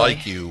totally. are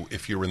like you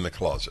if you're in the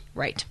closet.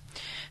 Right.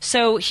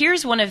 So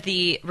here's one of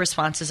the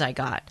responses I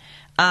got.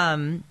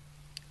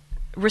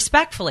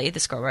 respectfully,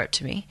 this girl wrote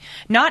to me,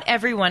 not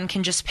everyone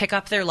can just pick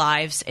up their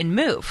lives and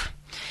move.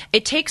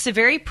 It takes a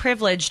very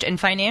privileged and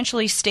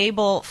financially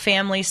stable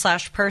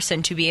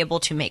family/person to be able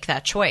to make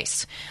that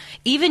choice.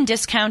 Even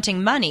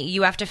discounting money,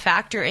 you have to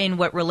factor in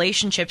what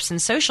relationships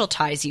and social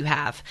ties you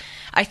have.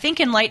 I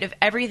think in light of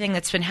everything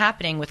that's been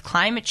happening with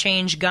climate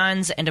change,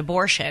 guns, and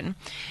abortion,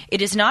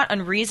 it is not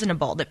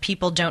unreasonable that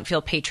people don't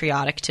feel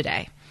patriotic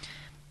today.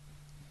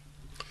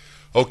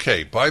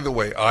 Okay, by the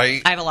way,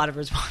 I have a lot of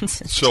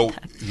responses. So, to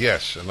that.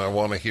 Yes, and I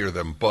want to hear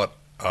them, but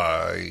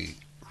I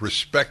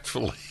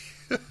respectfully,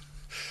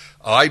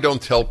 I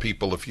don't tell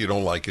people if you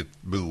don't like it,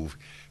 move,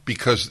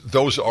 because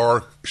those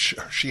are,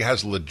 she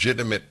has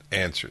legitimate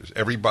answers.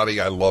 Everybody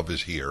I love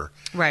is here.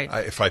 Right.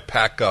 If I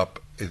pack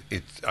up,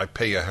 I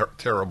pay a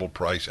terrible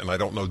price, and I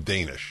don't know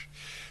Danish.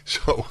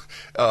 So,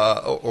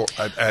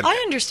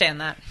 I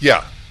understand that.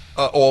 Yeah.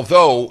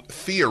 Although,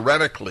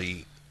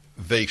 theoretically,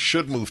 they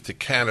should move to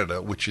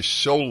Canada, which is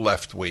so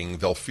left-wing,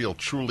 they'll feel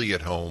truly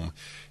at home.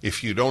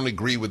 If you don't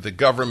agree with the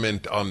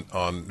government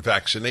on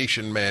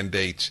vaccination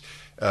mandates,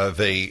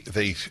 they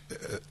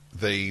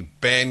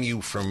ban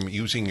you from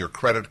using your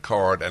credit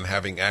card and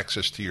having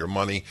access to your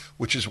money,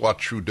 which is what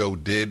Trudeau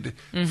did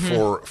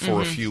for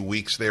a few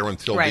weeks there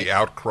until the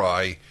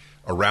outcry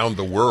around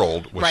the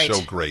world was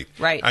so great.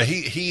 Right.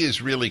 He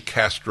is really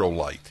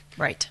Castro-light.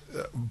 Right.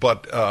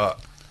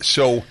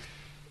 So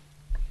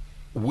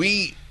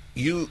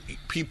you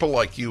people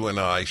like you and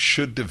I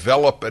should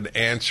develop an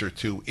answer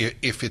to,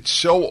 if it's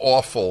so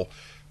awful.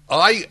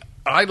 I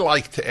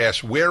like to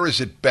ask, where is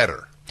it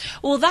better?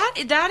 Well,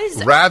 that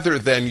is rather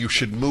than you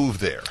should move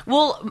there.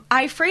 Well,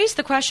 I phrased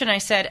the question. I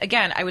said,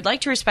 again, I would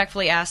like to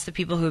respectfully ask the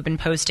people who have been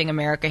posting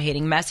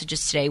America-hating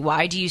messages today,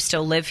 why do you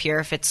still live here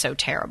if it's so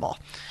terrible?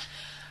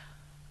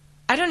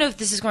 I don't know if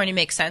this is going to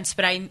make sense,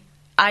 but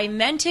I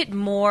meant it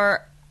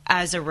more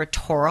as a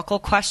rhetorical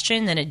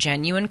question than a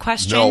genuine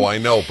question. No, I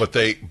know, but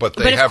they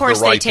have the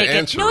right to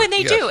answer. No, and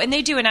they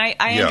do, and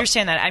I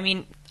understand that. I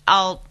mean,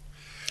 I'll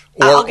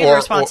give a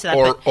response to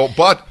that.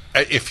 But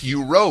if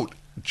you wrote,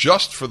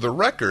 just for the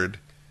record,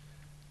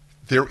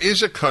 there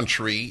is a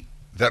country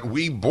that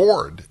we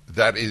board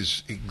that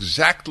is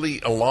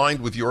exactly aligned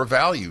with your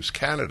values,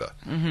 Canada.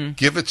 Mm-hmm.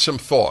 Give it some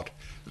thought.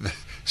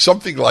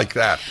 Something like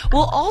that.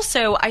 Well,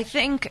 also, I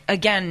think,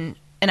 again,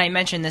 and I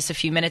mentioned this a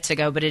few minutes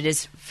ago, but it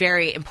is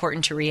very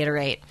important to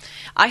reiterate.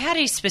 I had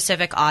a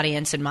specific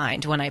audience in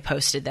mind when I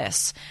posted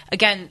this.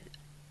 Again,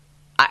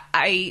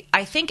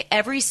 I think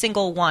every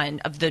single one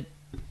of the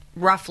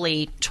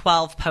roughly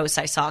 12 posts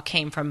I saw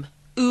came from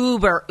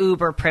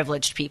uber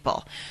privileged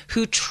people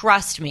who,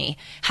 trust me,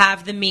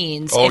 have the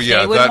means if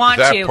they would want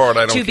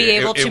to be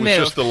able to move. It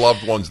was just the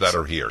loved ones that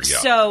are here. Yeah.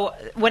 So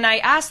when I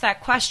asked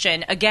that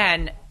question,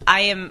 again,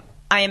 I am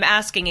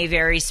asking a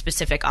very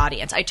specific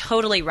audience. I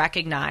totally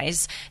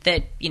recognize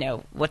that,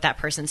 what that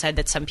person said,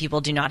 that some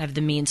people do not have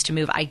the means to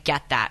move. I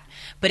get that.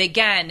 But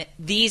again,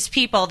 these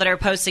people that are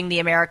posting the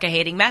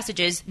America-hating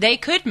messages, they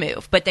could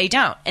move, but they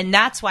don't. And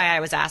that's why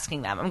I was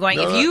asking them. I'm going,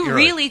 if you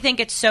really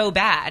think it's so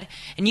bad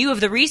and you have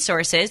the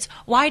resources,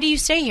 why do you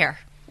stay here?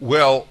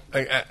 Well,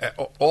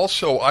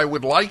 also, I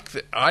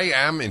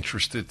am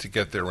interested to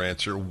get their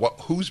answer.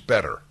 Who's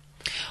better?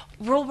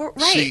 Right.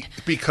 See,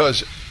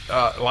 because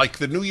like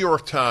the New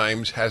York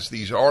Times has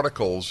these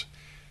articles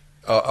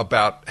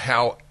about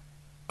how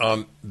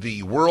on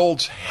the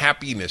world's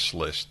happiness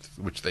list,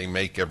 which they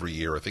make every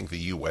year, I think the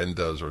UN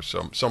does or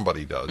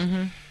somebody does,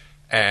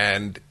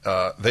 and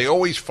they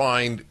always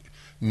find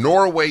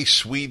Norway,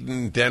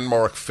 Sweden,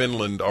 Denmark,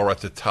 Finland are at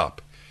the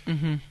top.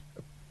 Mm-hmm.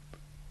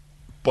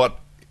 But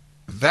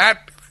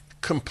that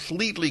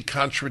completely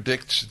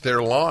contradicts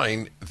their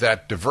line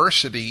that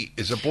diversity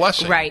is a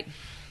blessing. Right.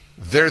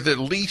 They're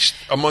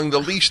among the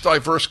least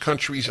diverse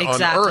countries on Earth.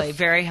 Exactly,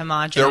 very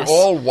homogenous. They're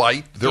all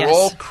white. They're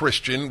all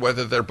Christian,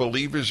 whether they're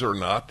believers or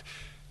not.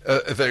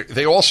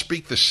 They all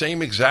speak the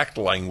same exact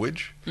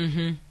language.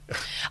 Mm-hmm.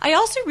 I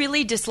also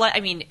really dislike.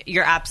 I mean,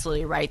 you're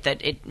absolutely right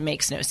that it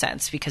makes no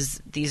sense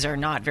because these are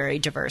not very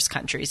diverse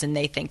countries, and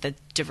they think that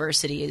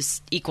diversity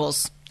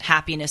equals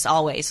happiness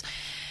always.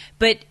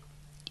 But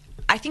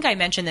I think I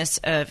mentioned this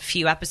a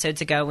few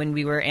episodes ago when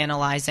we were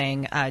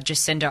analyzing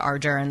Jacinda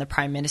Ardern, the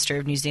Prime Minister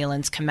of New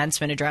Zealand's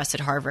commencement address at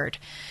Harvard.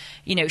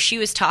 She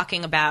was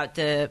talking about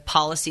the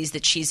policies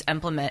that she's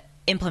implemented,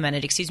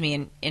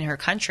 in her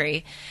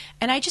country.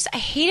 And I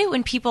hate it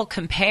when people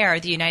compare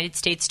the United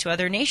States to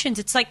other nations.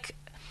 It's like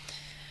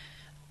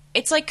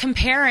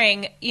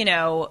comparing,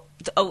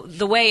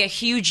 the way a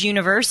huge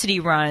university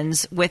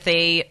runs with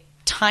a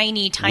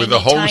tiny with a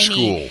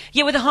homeschool.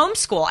 Yeah, with a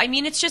homeschool. I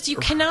mean, it's just you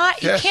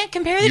can't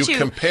compare the two. You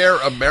compare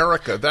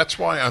America. That's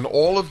why on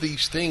all of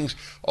these things,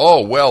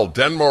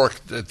 Denmark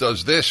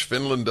does this,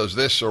 Finland does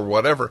this, or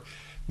whatever.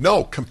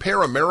 No,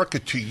 compare America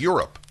to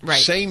Europe.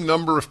 Right. Same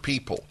number of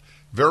people.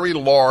 Very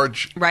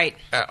large. Right.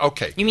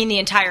 Okay. You mean the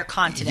entire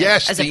continent?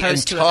 Yes, as the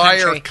opposed to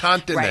entire a country.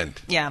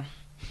 continent. Right. Yeah.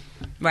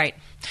 Right.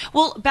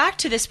 Well, back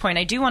to this point,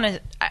 I do want to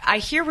 – I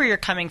hear where you're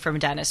coming from,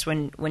 Dennis,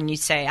 when you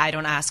say I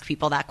don't ask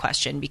people that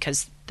question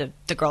because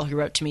the girl who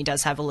wrote to me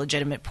does have a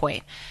legitimate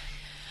point.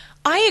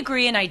 I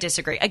agree and I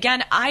disagree.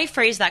 Again, I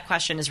phrase that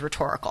question as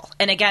rhetorical.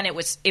 And again, it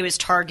was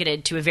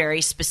targeted to a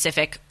very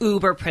specific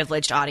uber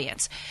privileged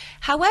audience.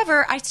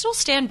 However, I still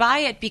stand by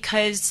it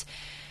because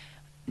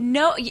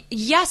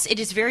yes, it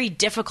is very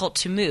difficult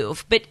to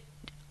move, but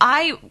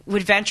I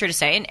would venture to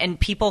say, and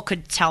people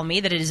could tell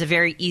me that it is a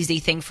very easy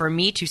thing for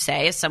me to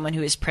say as someone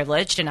who is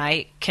privileged, and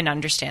I can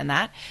understand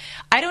that.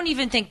 I don't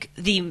even think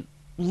the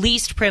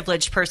least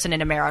privileged person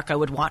in America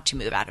would want to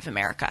move out of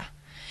America.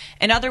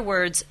 In other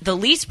words, the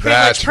least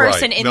privileged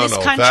person in this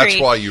country that's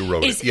why you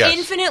wrote is it. Yes.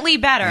 infinitely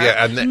better.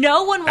 Yeah,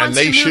 no one wants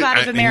to move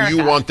out of America. And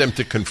you want them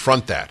to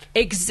confront that.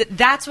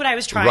 That's what I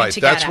was trying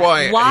to that's get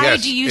why, at. Why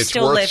yes, do you it's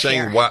still worth live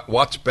saying here?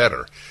 What's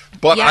better.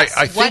 But yes,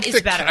 I think what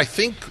is better? I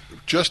think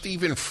just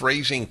even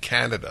phrasing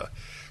Canada,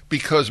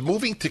 because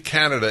moving to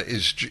Canada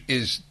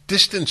is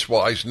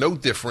distance-wise no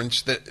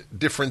different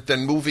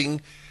than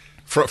moving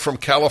from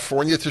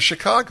California to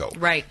Chicago.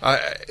 Right.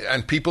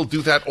 And people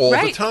do that all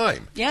the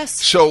time. Yes.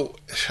 So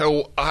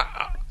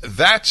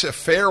that's a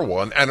fair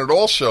one, and it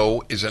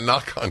also is a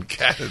knock on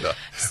Canada,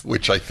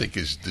 which I think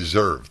is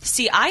deserved.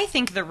 See, I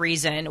think the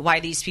reason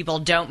why these people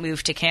don't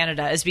move to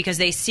Canada is because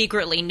they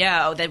secretly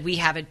know that we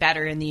have it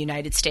better in the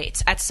United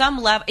States. At some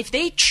level, if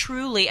they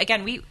truly,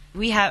 again,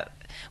 we had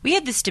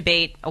this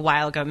debate a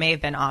while ago, may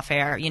have been off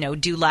air,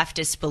 do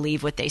leftists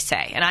believe what they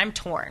say? And I'm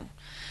torn.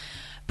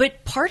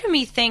 But part of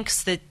me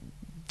thinks that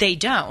they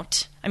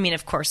don't. I mean,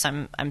 of course,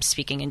 I'm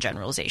speaking in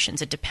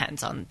generalizations. It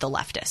depends on the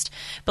leftist.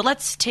 But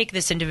let's take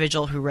this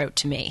individual who wrote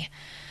to me.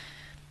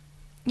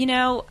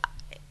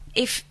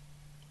 If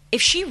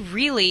she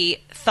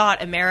really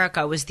thought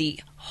America was the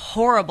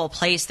horrible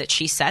place that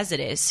she says it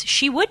is,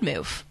 she would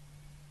move.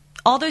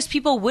 All those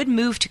people would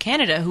move to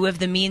Canada who have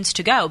the means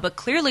to go. But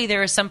clearly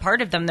there is some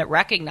part of them that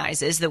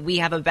recognizes that we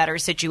have a better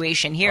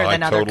situation here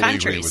than other countries. I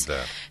totally agree with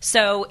that.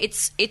 So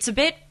it's a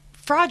bit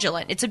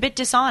fraudulent. It's a bit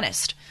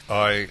dishonest.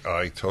 I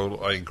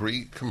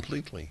agree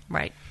completely.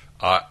 Right.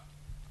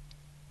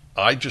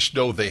 I just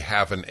know they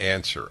have an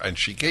answer, and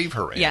she gave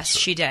her answer. Yes,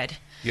 she did.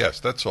 Yes,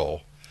 that's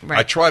all. Right.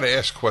 I try to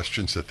ask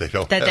questions that they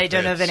don't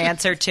have an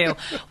answer to.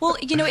 Well,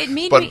 it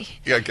made me.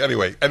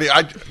 Anyway,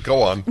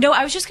 go on. No,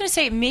 I was just going to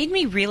say it made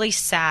me really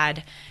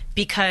sad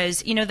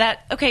because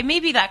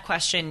maybe that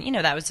question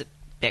that was a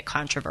bit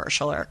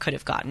controversial or could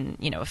have gotten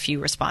a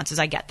few responses.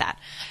 I get that,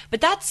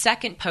 but that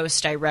second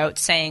post I wrote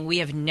saying we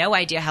have no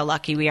idea how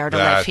lucky we are to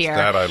live here.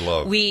 That I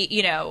love.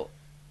 We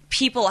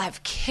people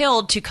have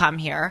killed to come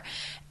here.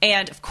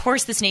 And of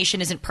course, this nation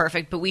isn't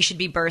perfect, but we should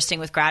be bursting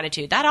with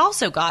gratitude. That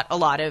also got a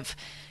lot of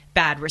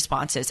bad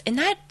responses, and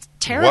that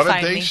terrified me.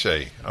 What did they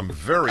say? I'm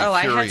very curious.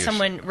 I had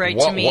someone write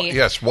to me.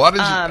 Yes, what is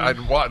it?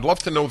 I'd love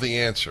to know the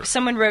answer.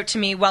 Someone wrote to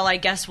me, well, I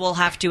guess we'll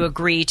have to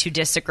agree to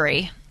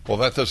disagree. Well,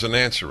 that doesn't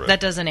answer it. That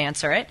doesn't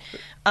answer it.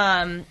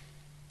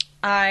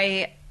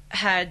 I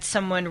had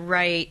someone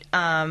write,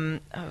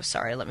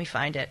 sorry, let me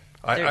find it.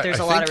 There's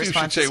a lot of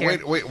responses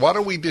here. Wait, what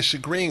are we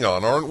disagreeing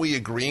on? Aren't we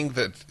agreeing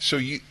that,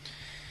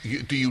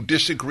 do you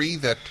disagree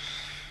that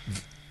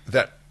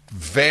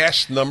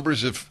vast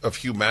numbers of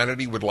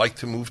humanity would like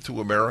to move to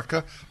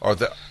America?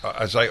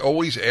 As I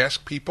always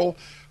ask people,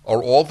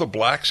 are all the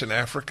blacks in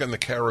Africa and the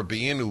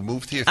Caribbean who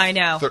moved here? I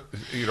know.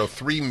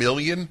 3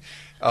 million.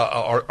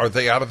 Are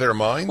they out of their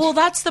minds? Well,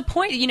 that's the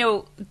point.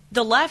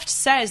 The left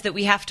says that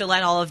we have to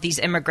let all of these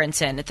immigrants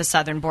in at the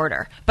southern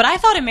border. But I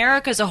thought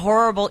America is a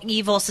horrible,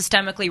 evil,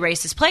 systemically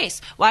racist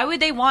place. Why would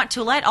they want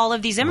to let all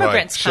of these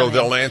immigrants come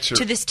they'll answer,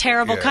 to this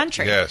terrible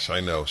country? Yes, I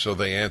know. So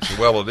they answer,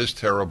 well, it is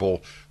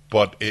terrible,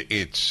 but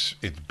it's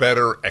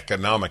better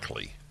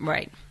economically.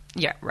 Right.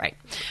 Yeah, right.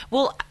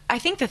 Well, I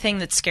think the thing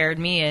that scared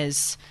me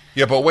is...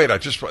 Yeah, but wait,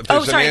 there's an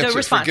answer. The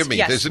response. Forgive me.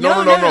 Yes.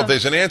 No.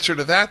 There's an answer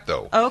to that,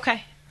 though. Oh,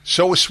 okay.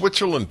 So is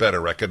Switzerland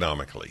better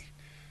economically?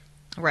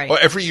 Right. Well,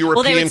 every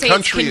European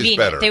country is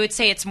better. They would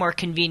say it's more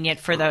convenient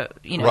for the,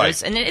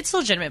 right. And it's a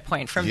legitimate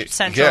point from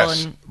Central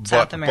and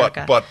South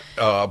America.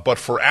 But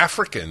for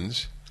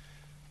Africans,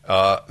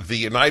 the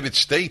United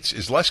States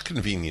is less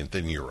convenient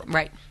than Europe.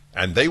 Right.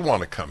 And they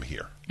want to come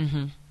here.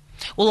 Mm-hmm.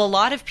 Well, a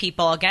lot of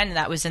people, again,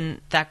 that was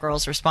in that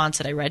girl's response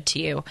that I read to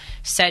you,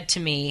 said to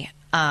me,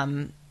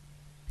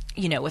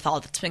 with all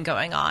that's been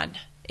going on,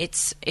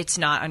 it's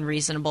not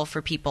unreasonable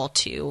for people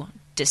to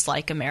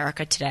dislike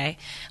America today.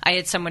 I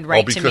had someone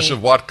write to me. Because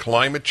of what?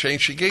 Climate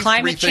change? She gave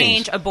climate three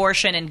change, things.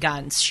 Abortion, and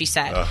guns, she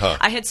said. Uh-huh.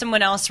 I had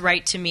someone else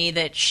write to me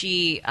that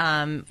she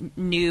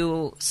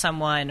knew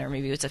someone, or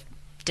maybe it was a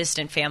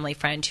distant family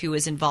friend, who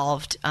was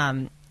involved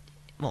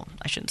well,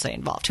 I shouldn't say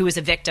involved, who was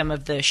a victim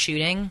of the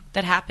shooting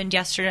that happened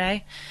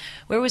yesterday.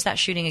 Where was that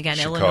shooting again?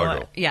 Chicago.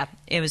 Illinois? Yeah,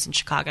 it was in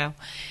Chicago.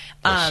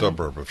 A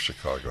suburb of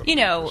Chicago.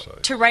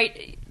 To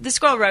write, this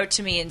girl wrote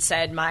to me and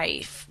said,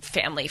 my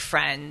family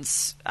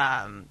friends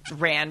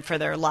ran for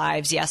their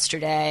lives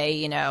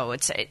yesterday,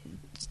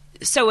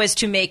 so as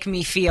to make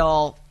me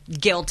feel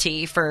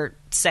guilty for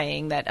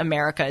saying that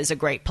America is a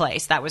great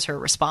place. That was her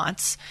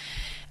response.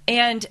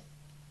 And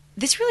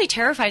this really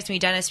terrifies me,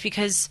 Dennis,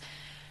 because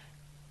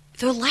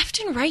the left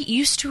and right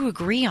used to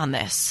agree on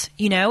this.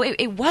 You know,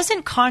 it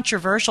wasn't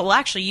controversial. Well,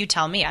 actually, you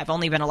tell me. I've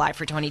only been alive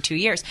for 22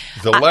 years.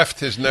 The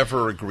left has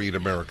never agreed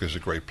America's a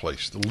great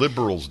place. The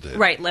liberals did.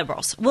 Right,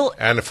 liberals. Well,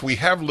 and if we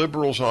have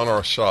liberals on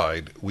our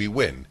side, we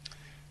win.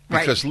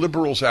 Because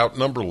liberals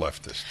outnumber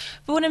leftists.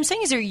 But what I'm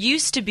saying is there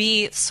used to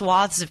be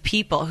swaths of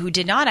people who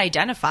did not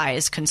identify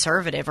as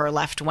conservative or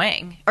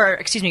left-wing, or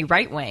excuse me,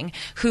 right-wing,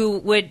 who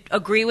would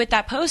agree with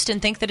that post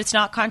and think that it's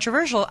not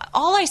controversial.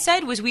 All I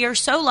said was we are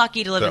so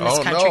lucky to live in this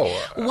country.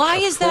 No, why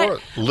is that?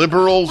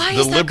 Liberals, why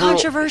is that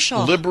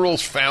controversial?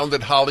 Liberals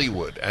founded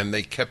Hollywood, and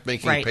they kept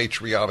making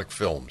patriotic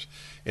films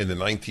in the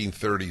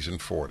 1930s and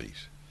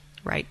 40s.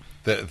 Right.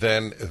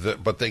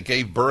 But they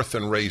gave birth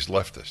and raised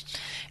leftists.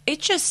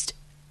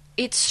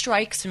 It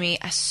strikes me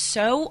as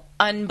so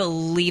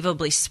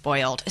unbelievably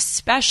spoiled,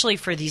 especially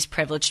for these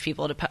privileged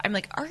people to put. I'm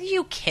like, are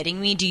you kidding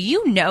me? Do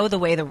you know the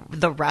way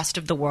the rest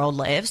of the world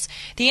lives?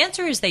 The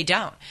answer is they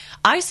don't.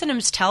 I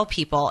sometimes tell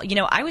people, you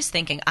know, I was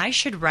thinking I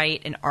should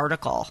write an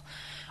article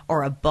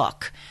or a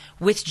book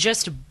with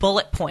just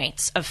bullet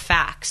points of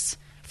facts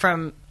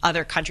from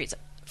other countries.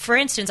 For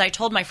instance, I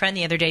told my friend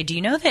the other day, do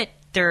you know that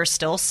there are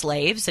still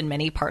slaves in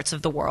many parts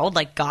of the world,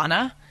 like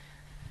Ghana?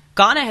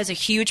 Ghana has a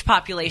huge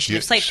population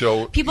of slaves.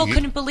 People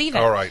couldn't believe it.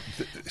 All right.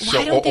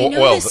 Why don't they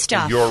know this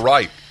stuff? You're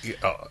right.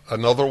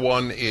 Another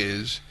one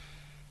is,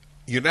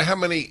 you know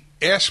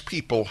ask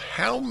people,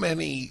 how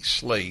many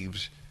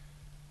slaves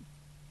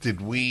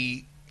did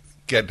we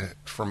get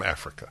from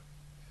Africa?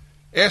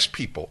 Ask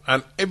people,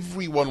 and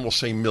everyone will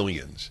say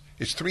millions.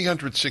 It's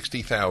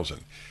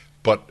 360,000.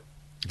 But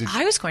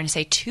I was going to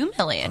say 2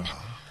 million.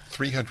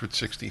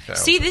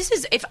 360,000. See, this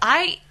is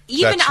I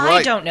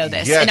don't know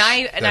this, yes,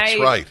 and I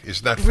right.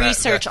 Isn't that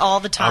research all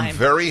the time. I'm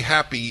very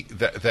happy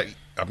that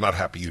I'm not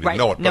happy you didn't right.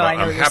 know it, but no,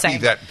 I'm happy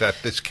that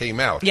this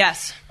came out.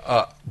 Yes.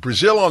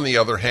 Brazil, on the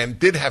other hand,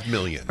 did have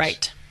millions.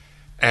 Right.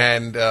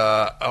 And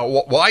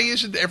why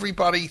isn't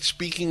everybody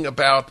speaking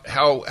about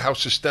how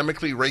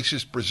systemically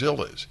racist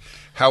Brazil is?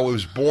 How it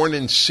was born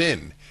in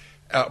sin.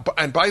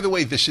 And by the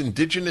way, this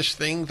indigenous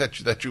thing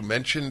that you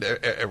mentioned,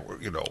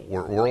 you know,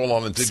 we're all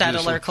on indigenous.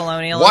 Settler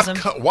colonialism.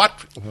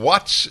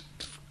 What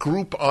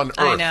group on earth?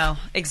 I know,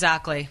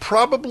 exactly.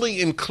 Probably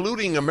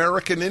including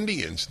American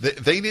Indians.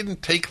 They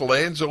didn't take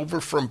lands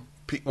over from,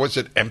 was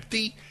it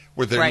empty?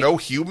 Were there no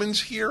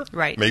humans here?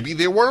 Right. Maybe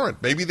they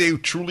weren't. Maybe they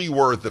truly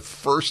were the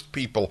first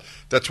people.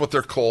 That's what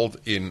they're called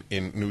in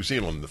New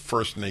Zealand, the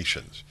First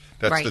Nations.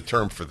 That's the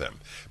term for them.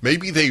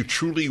 Maybe they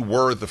truly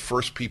were the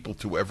first people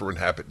to ever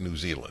inhabit New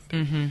Zealand.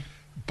 Mm-hmm.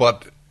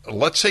 But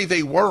let's say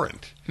they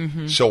weren't.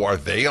 Mm-hmm. So are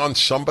they on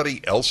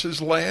somebody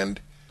else's land?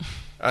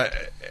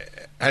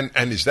 And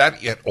is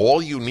that at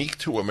all unique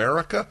to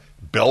America?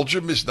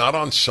 Belgium is not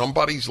on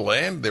somebody's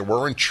land? There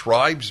weren't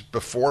tribes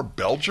before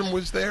Belgium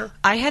was there?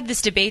 I had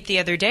this debate the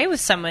other day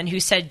with someone who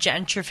said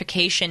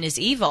gentrification is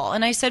evil.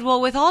 And I said, well,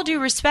 with all due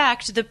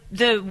respect,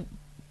 the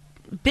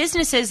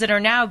businesses that are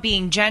now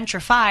being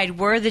gentrified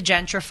were the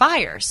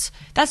gentrifiers.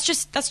 That's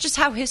just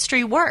how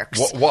history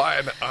works.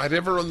 Why? I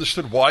never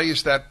understood why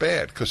is that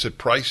bad? Because it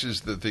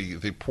prices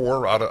the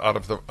poor out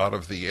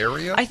of the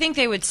area. I think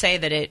they would say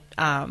that it.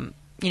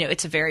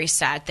 It's a very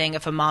sad thing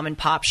if a mom and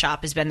pop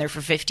shop has been there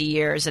for 50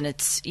 years and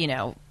it's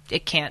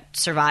it can't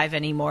survive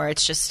anymore.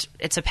 It's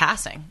a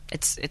passing.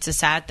 It's a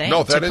sad thing.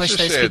 No, that to is push a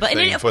those sad people. thing.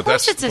 And of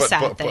course, it's a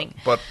sad thing.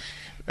 But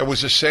it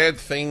was a sad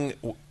thing.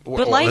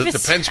 But life it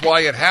depends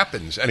why it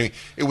happens. I mean,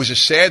 it was a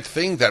sad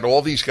thing that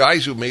all these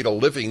guys who made a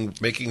living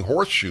making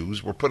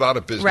horseshoes were put out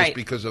of business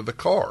because of the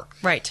car.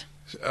 Right.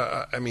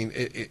 I mean,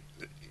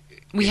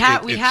 we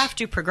have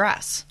to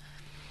progress.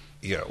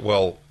 Yeah.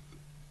 Well,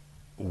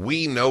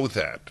 we know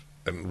that,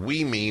 and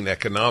we mean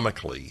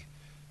economically,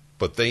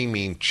 but they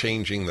mean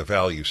changing the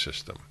value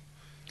system.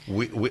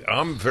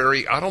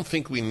 I don't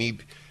think we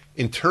need,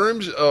 in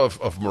terms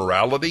of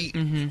morality.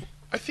 Mm-hmm.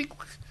 I think.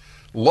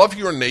 Love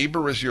your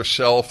neighbor as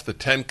yourself, the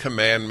 10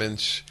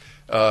 Commandments.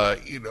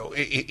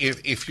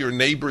 If your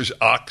neighbor's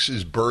ox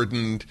is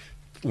burdened,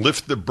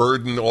 lift the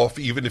burden off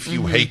even if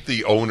you hate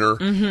the owner.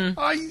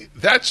 Mm-hmm.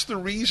 That's the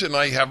reason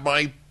I have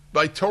my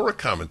Torah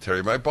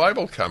commentary, my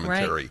Bible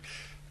commentary.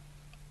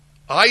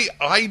 Right.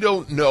 I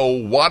don't know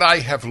what I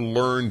have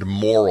learned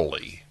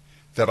morally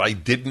that I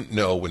didn't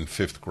know in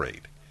 5th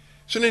grade.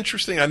 It's an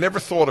interesting. I never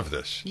thought of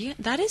this. Yeah,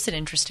 that is an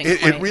interesting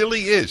point. It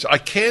really is. I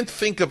can't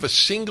think of a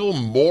single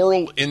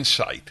moral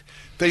insight.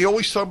 They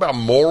always talk about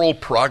moral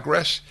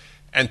progress,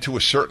 and to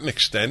a certain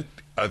extent,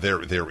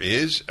 there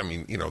is. I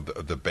mean,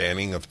 the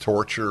banning of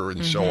torture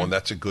and so on.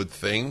 That's a good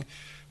thing.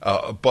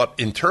 But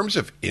in terms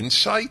of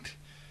insight,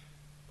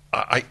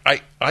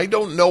 I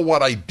don't know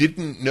what I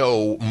didn't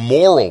know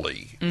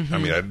morally. Mm-hmm. I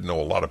mean, I didn't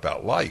know a lot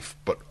about life,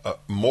 but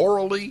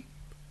morally,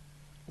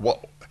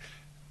 well.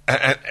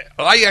 And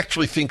I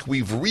actually think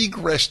we've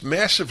regressed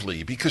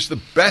massively because the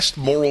best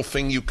moral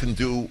thing you can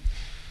do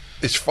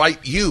is fight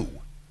you.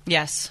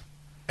 Yes.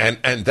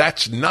 And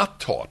that's not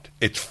taught.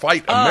 It's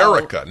fight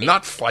America,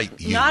 not fight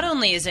you. Not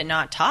only is it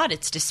not taught,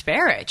 it's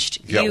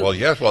disparaged. Yeah,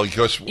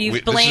 because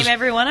you blame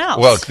everyone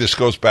else. Well, this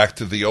goes back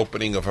to the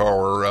opening of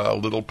our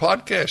little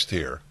podcast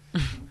here.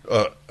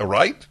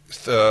 Right?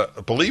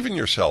 Believe in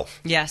yourself.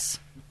 Yes.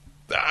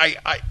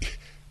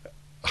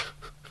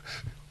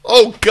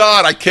 Oh,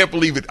 God, I can't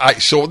believe it.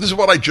 So this is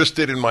what I just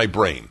did in my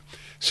brain.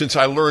 Since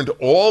I learned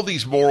all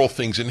these moral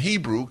things in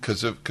Hebrew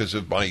because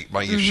of my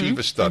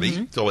yeshiva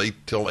study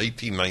till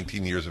 18,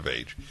 19 years of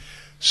age.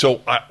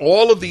 So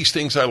all of these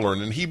things I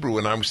learned in Hebrew,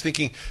 and I was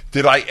thinking,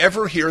 did I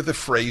ever hear the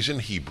phrase in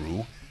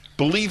Hebrew,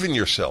 believe in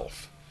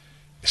yourself?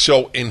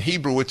 So in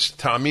Hebrew, it's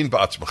ta'amin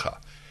ba'atzmacha.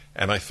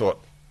 And I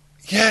thought,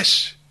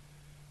 yes,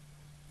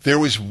 there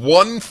was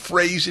one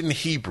phrase in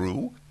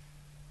Hebrew,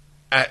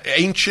 an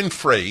ancient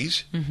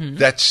phrase,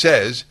 that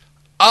says,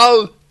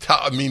 al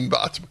ta'amin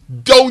ba'atzmacha.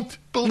 Don't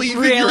believe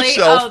in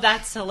yourself. Oh,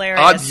 that's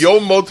hilarious. Ad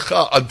yom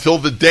motcha, until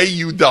the day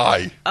you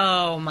die.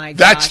 Oh, my gosh.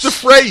 That's the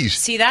phrase.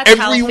 See, that's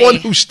Everyone healthy.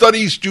 who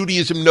studies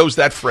Judaism knows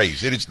that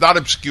phrase. It is not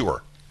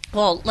obscure.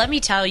 Well, let me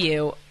tell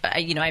you,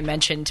 I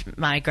mentioned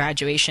my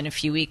graduation a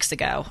few weeks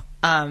ago.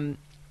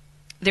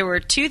 There were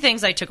two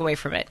things I took away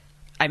from it.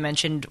 I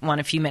mentioned one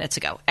a few minutes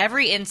ago.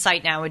 Every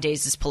insight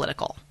nowadays is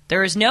political.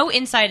 There is no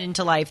insight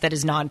into life that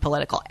is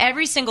non-political.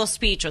 Every single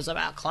speech was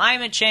about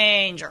climate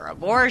change or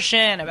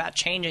abortion, about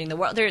changing the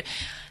world.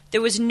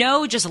 There was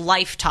no just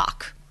life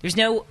talk. There's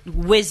no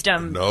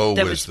wisdom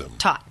that was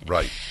taught.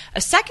 Right.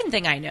 A second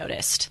thing I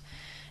noticed,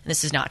 and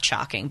this is not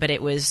shocking, but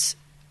it was,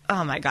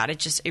 oh my God,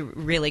 it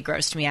really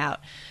grossed me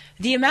out.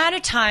 The amount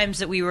of times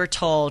that we were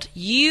told,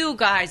 you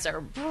guys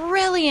are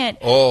brilliant.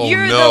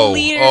 You're the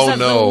leaders of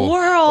the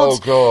world.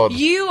 Oh, God.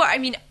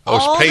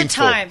 All painful. the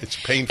time. It's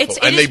painful.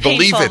 And they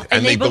believe it.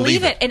 And they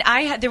believe it.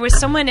 And there was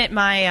someone at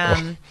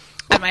my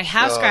at my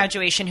house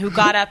graduation who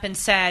got up and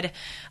said,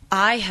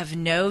 I have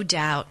no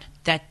doubt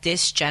that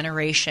this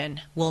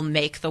generation will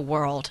make the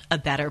world a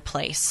better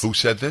place. Who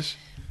said this?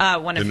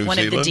 One of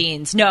the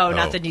deans. No,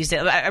 not the New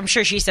Zealand. I'm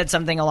sure she said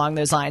something along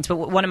those lines, but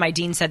one of my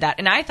deans said that.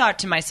 And I thought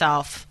to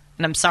myself,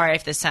 and I'm sorry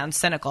if this sounds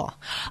cynical,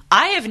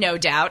 I have no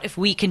doubt if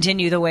we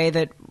continue the way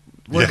that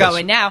we're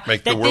going now,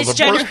 make that the world this a worse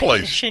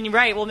generation, place.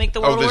 Right, will make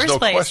the world a worse no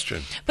place.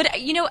 Question. But I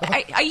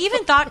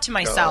even thought to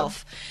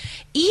myself,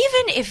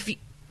 even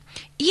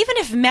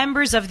if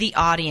members of the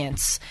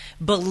audience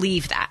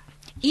believe that,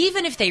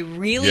 even if they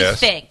really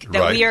think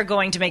that we are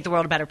going to make the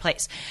world a better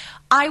place,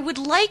 I would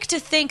like to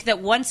think that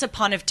once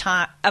upon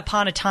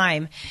a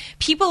time,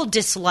 people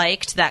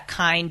disliked that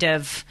kind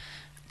of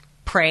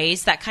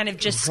praise, that kind of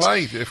just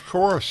of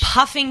course,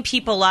 puffing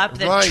people up,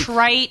 that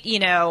trite,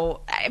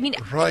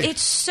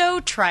 it's so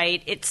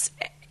trite. It's,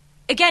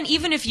 again,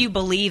 even if you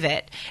believe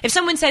it, if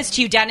someone says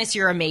to you, Dennis,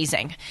 you're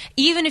amazing,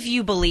 even if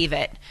you believe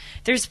it,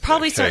 there's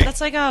probably something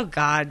that's like, oh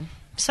God,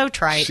 so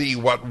trite. See,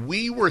 what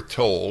we were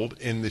told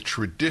in the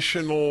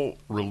traditional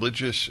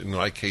religious, in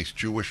my case,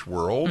 Jewish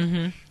world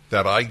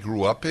that I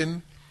grew up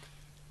in,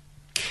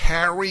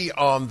 carry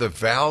on the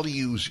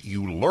values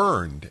you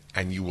learned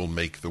and you will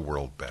make the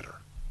world better.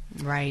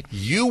 Right.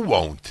 You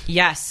won't.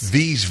 Yes.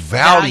 These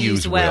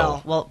values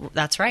will. Well,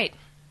 that's right.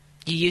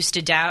 You used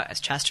to doubt, as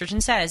Chesterton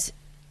says,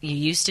 you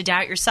used to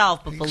doubt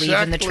yourself but believe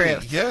in the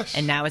truth. Yes.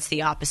 And now it's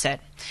the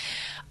opposite.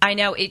 I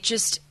know, it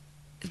just,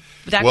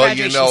 that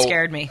graduation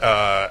scared me.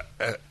 At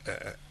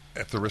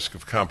the risk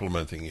of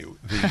complimenting you,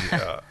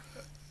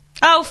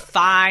 oh,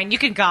 fine. You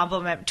can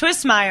compliment.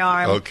 Twist my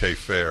arm. Okay,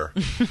 fair.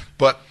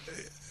 But,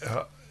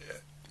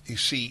 you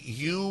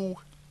see,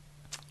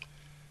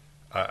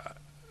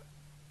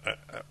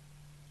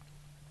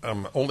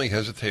 I'm only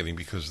hesitating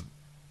because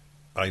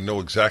I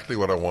know exactly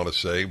what I want to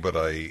say, but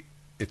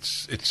it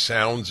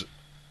sounds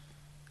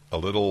a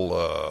little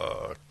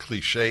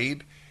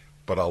cliched,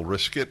 but I'll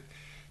risk it.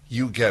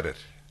 You get it.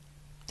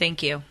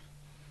 Thank you.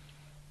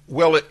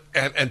 Well,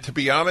 and to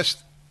be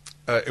honest,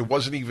 it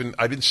wasn't even,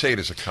 I didn't say it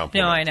as a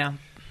compliment. No, I know.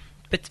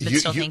 But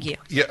still, thank you.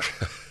 Yeah.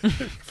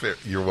 Fair.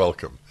 You're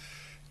welcome.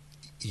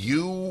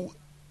 You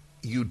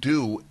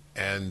do,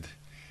 and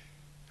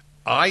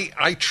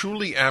I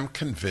truly am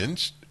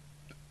convinced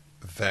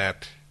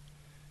that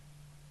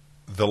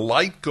the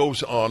light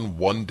goes on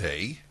one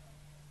day.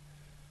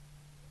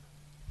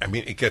 I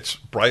mean, it gets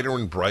brighter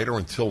and brighter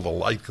until the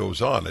light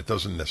goes on. It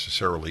doesn't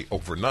necessarily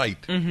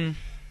overnight.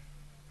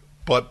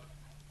 But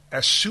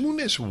as soon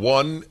as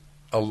one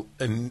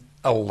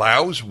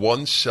allows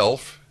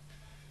oneself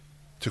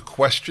to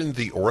question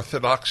the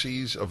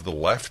orthodoxies of the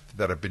left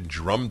that have been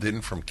drummed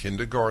in from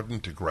kindergarten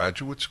to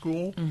graduate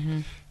school,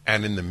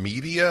 and in the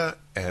media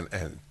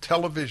and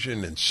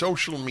television and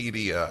social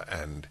media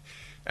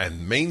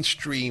and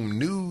mainstream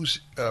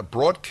news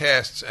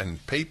broadcasts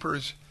and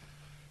papers,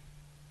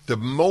 the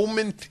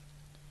moment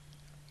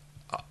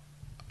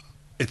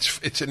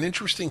it's an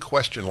interesting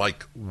question.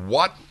 Like,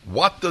 what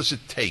does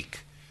it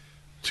take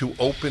to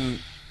open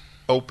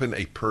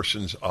a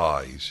person's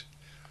eyes?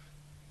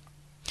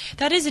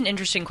 That is an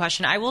interesting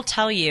question. I will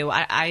tell you,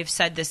 I've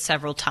said this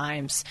several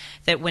times,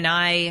 that when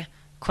I,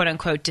 quote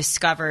unquote,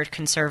 discovered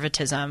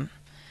conservatism,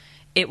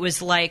 it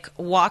was like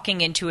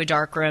walking into a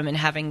dark room and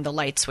having the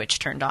light switch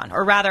turned on.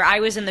 Or rather, I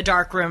was in the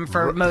dark room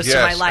for most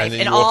of my life,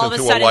 and all of a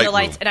sudden the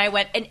lights, and I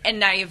went,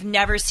 and I have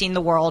never seen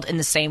the world in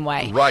the same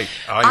way. Right.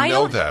 I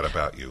know that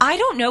about you. I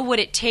don't know what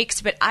it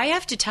takes, but I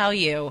have to tell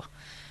you,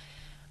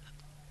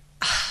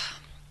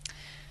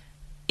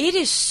 it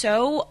is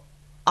so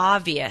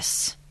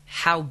obvious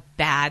how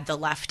bad the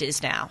left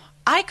is now.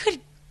 I could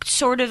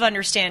sort of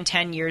understand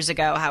 10 years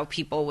ago how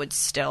people would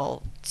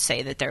still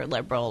say that they're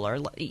liberal, or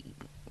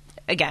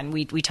again,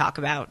 we talk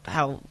about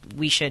how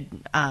we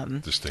should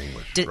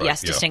distinguish.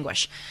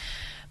 Distinguish.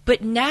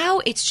 But now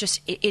it's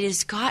just it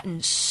has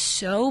gotten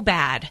so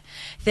bad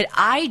that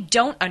I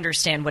don't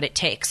understand what it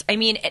takes. I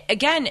mean,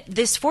 again,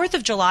 this 4th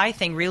of July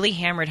thing really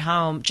hammered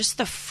home just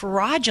the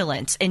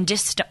fraudulence and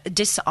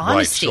dishonesty.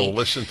 Right. So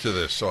listen to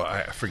this. So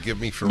forgive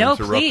me for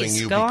interrupting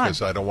you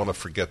because I don't want to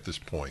forget this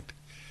point.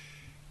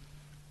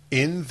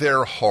 In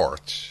their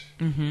hearts,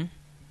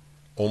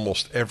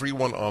 almost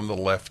everyone on the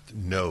left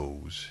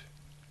knows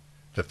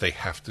that they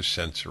have to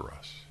censor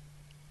us,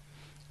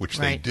 which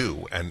they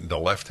do. And the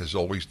left has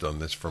always done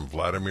this, from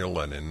Vladimir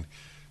Lenin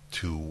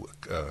to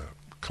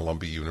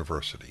Columbia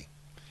University.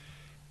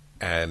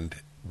 And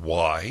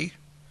why?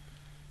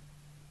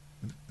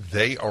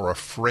 They are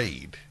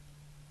afraid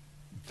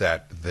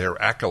that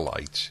their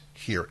acolytes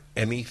hear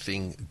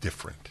anything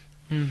different.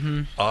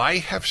 I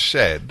have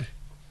said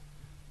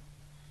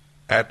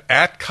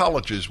at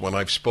colleges when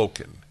I've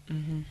spoken,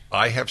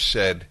 I have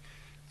said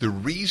the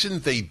reason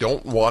they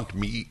don't want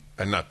me,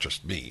 and not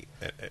just me,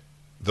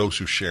 those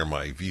who share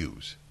my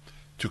views,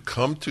 to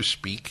come to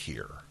speak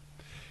here,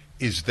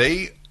 is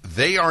they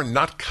are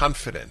not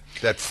confident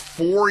that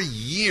 4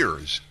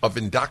 years of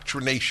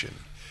indoctrination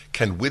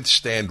can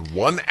withstand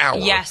 1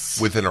 hour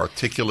with an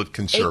articulate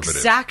conservative.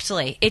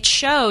 Exactly. It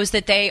shows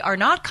that they are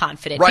not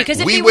confident. Right.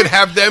 Because we would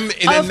have them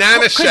in a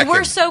nanosecond. Because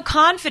we're so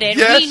confident.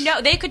 Yes. We know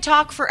they could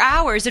talk for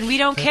hours and we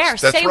don't care.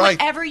 That's Say right.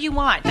 whatever you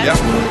want. Yep.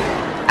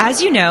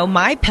 As you know,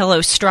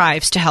 MyPillow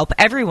strives to help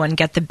everyone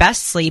get the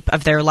best sleep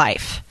of their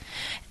life.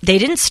 They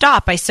didn't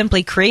stop by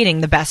simply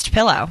creating the best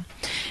pillow.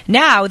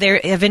 Now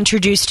they have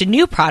introduced a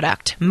new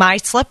product, My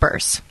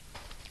Slippers.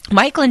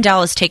 Mike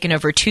Lindell has taken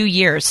over 2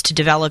 years to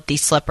develop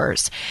these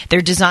slippers.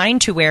 They're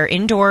designed to wear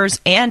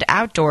indoors and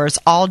outdoors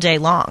all day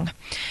long.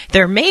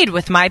 They're made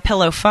with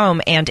MyPillow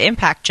foam and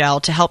impact gel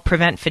to help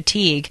prevent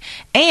fatigue,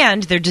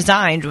 and they're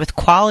designed with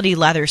quality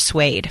leather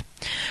suede.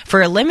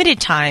 For a limited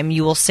time,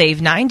 you will save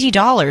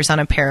 $90 on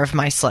a pair of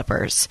My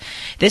Slippers.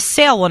 This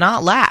sale will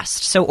not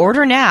last, so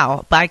order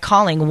now by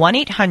calling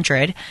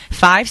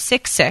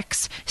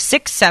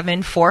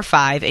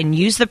 1-800-566-6745 and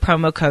use the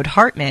promo code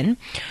Hartman,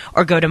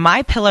 or go to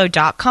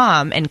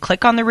MyPillow.com and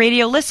click on the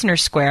radio listener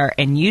square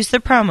and use the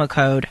promo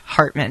code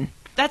Hartman.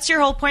 That's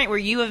your whole point, where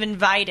you have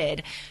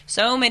invited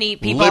so many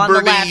people on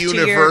the left Liberty to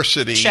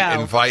University your show.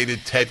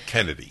 invited Ted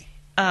Kennedy.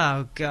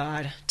 Oh,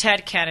 God.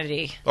 Ted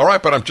Kennedy. All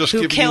right, but I'm just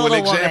who giving you an killed a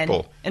example.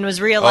 Woman and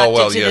was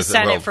reelected to the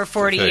Senate for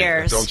 40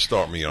 years. Don't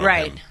start me on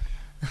him.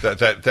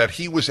 That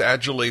he was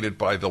adulated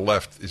by the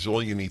left is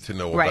all you need to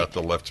know about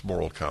the left's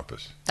moral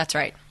compass. That's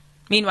right.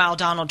 Meanwhile,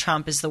 Donald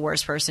Trump is the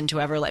worst person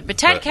to ever live. But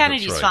Ted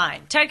Kennedy's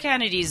fine. Ted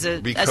Kennedy's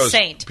a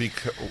saint.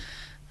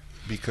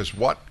 Because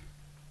what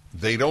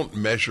they don't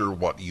measure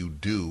what you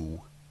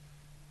do,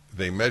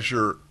 they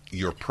measure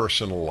your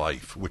personal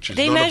life, which is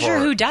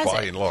who does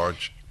by and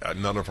large,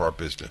 none of our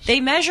business. They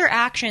measure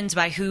actions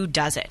by who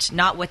does it,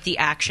 not what the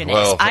action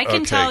is. I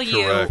can tell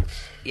you,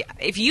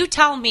 if you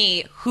tell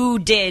me who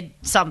did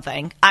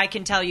something, I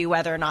can tell you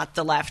whether or not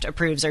the left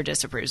approves or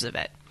disapproves of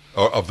it.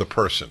 Of the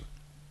person.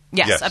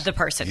 Yes, of the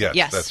person.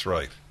 Yes, that's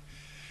right.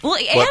 Well,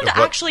 and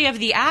actually of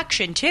the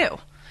action, too.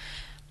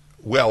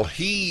 Well,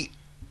 he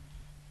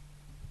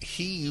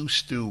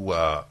used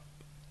to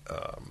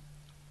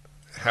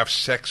have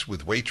sex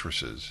with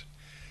waitresses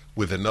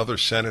with another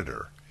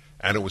senator,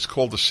 and it was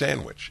called a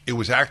sandwich. It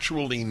was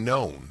actually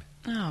known.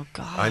 Oh,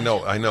 God. I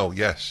know,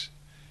 yes.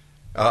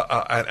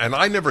 And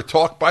I never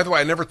talked, by the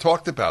way, I never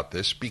talked about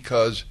this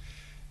because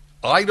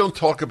I don't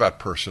talk about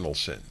personal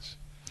sins.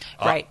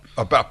 Right.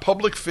 About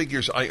public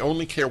figures, I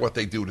only care what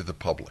they do to the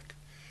public.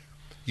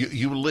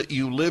 You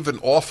live an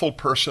awful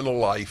personal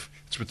life.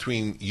 It's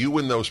between you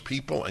and those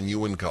people and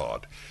you and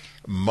God.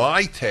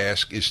 My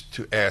task is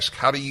to ask,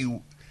 how do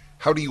you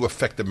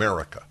affect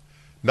America?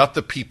 Not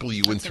the people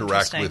you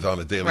interact with on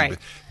a daily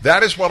basis.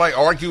 That is what I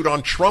argued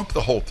on Trump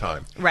the whole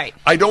time. Right.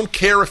 I don't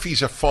care if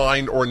he's a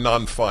fine or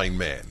non-fine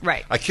man.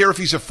 Right. I care if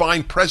he's a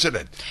fine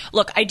president.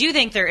 Look, I do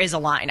think there is a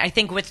line. I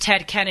think with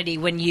Ted Kennedy,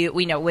 when he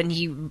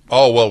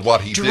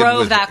what he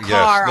drove that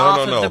car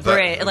off of the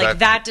bridge,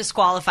 that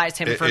disqualifies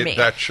him for me.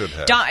 That should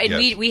have.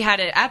 We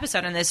had an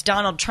episode on this.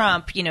 Donald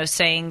Trump,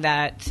 saying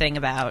that thing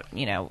about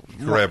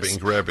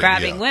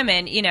grabbing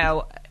women.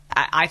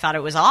 I thought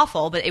it was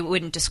awful, but it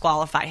wouldn't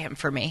disqualify him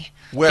for me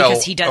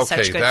because he does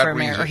such good for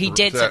America, or he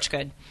did such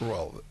good.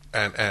 Well,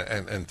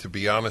 and to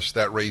be honest,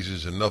 that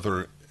raises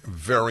another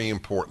very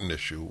important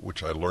issue,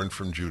 which I learned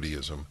from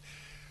Judaism.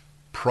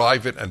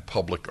 private and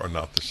public are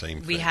not the same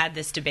thing. We had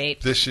this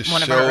debate. This is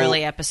one of our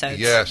early episodes.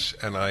 Yes,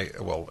 and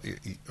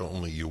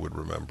only you would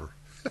remember.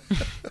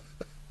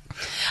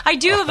 I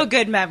do have a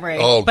good memory.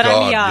 Oh, but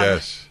God, I'm young.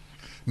 yes.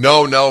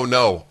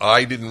 No.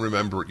 I didn't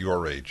remember at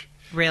your age.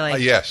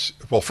 Really? Yes.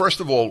 Well, first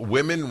of all,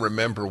 women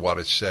remember what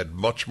is said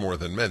much more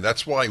than men.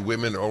 That's why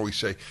women always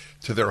say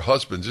to their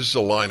husbands, this is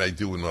a line I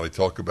do when I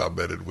talk about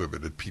men and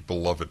women, and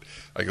people love it.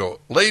 I go,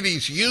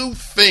 ladies, you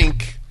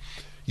think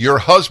your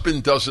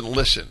husband doesn't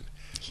listen.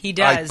 He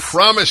does. I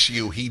promise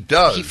you he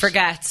does. He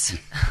forgets.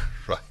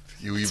 Right.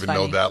 You even funny.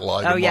 know that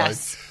line Oh, of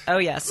yes. mine? Oh,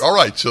 yes. All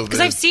right. So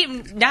because I've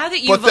seen, now that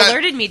you've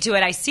alerted me to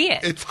it, I see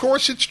it. Of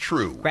course it's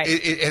true. Right.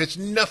 And it's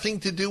nothing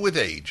to do with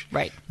age.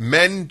 Right.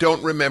 Men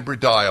don't remember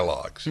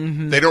dialogues.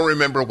 Mm-hmm. They don't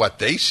remember what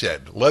they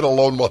said, let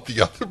alone what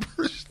the other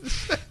person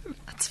said.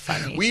 That's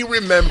funny. We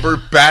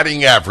remember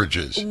batting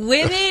averages.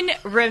 Women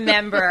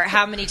remember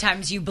how many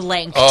times you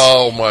blanked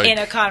in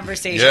a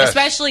conversation, yes.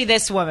 Especially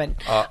this woman.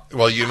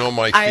 Well, you know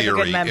my I have a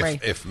theory. good memory.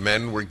 If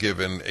men were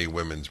given a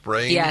women's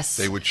brain, Yes.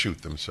 they would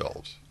shoot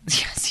themselves.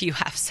 Yes, you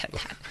have said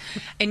that.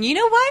 And you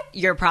know what?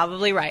 You're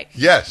probably right.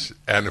 Yes,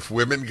 and if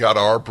women got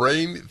our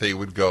brain, they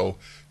would go,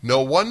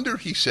 no wonder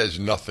he says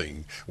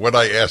nothing when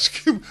I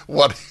ask him,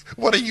 what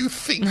are you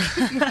thinking?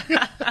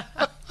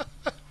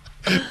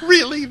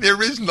 Really,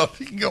 there is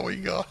nothing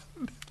going on.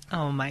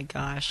 Oh, my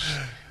gosh.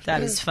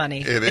 That is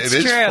funny. It it's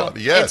is true.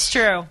 funny, yes. It's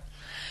true.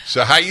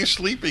 So how are you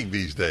sleeping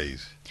these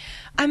days?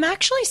 I'm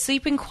actually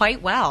sleeping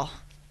quite well.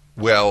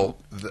 Well,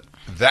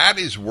 that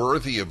is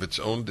worthy of its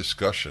own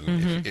discussion.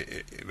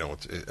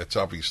 Mm-hmm. It's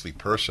obviously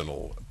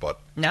personal, but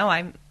no,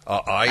 I'm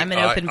an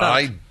open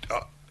book.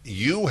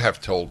 You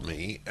have told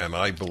me, and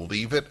I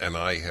believe it, and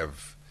I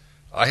have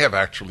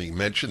actually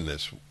mentioned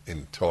this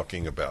in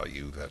talking about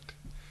you,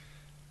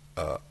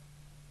 that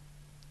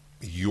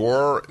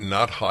you're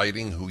not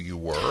hiding who you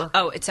were.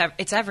 Oh, it's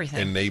everything.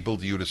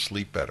 Enabled you to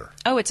sleep better.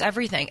 Oh, it's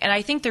everything. And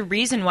I think the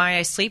reason why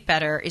I sleep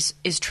better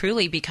is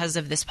truly because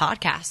of this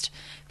podcast.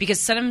 Because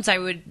sometimes I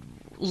would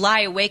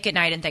lie awake at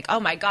night and think,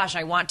 oh my gosh,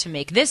 I want to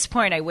make this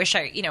point. I wish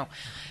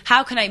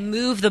how can I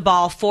move the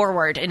ball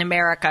forward in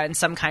America in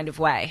some kind of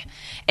way?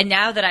 And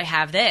now that I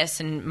have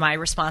this, and my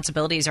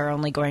responsibilities are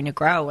only going to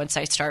grow once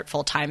I start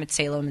full time at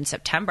Salem in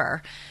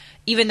September,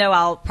 even though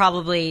I'll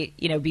probably,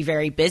 be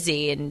very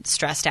busy and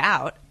stressed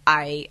out,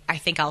 I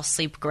think I'll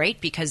sleep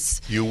great because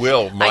you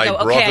will. My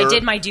brother, okay, I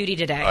did my duty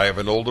today. I have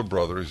an older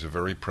brother. He's a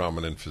very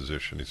prominent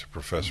physician. He's a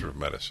professor of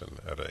medicine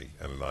at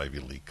an Ivy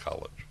League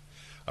college.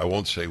 I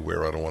won't say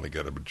where. I don't want to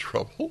get him in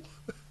trouble.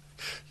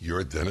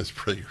 You're Dennis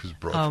Prager's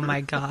brother. Oh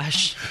my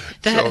gosh,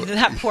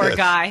 that poor yes,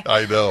 guy.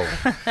 I know.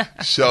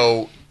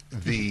 So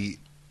the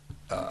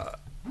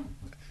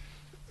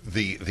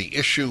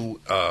issue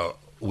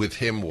with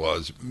him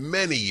was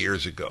many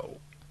years ago.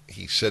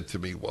 He said to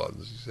me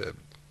once, he said,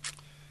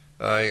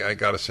 I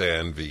got to say I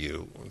envy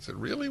you. I said,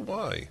 really?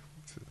 Why?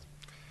 Said,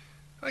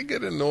 I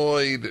get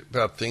annoyed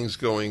about things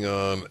going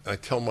on. I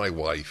tell my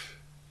wife.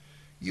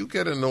 You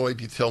get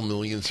annoyed, you tell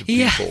millions of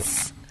people.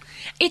 Yes.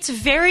 It's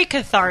very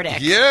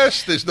cathartic.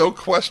 Yes, there's no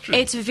question.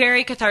 It's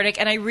very cathartic,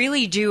 and I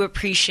really do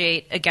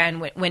appreciate, again,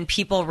 when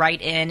people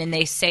write in and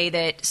they say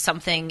that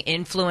something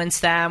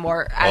influenced them,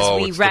 or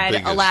as we read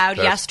aloud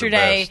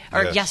yesterday,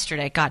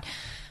 God,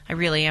 I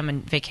really am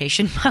in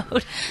vacation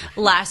mode,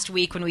 last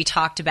week when we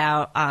talked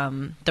about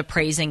the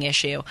praising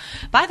issue.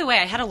 By the way,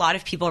 I had a lot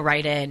of people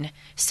write in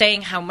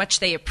saying how much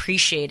they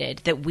appreciated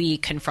that we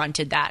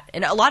confronted that.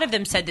 And a lot of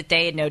them said that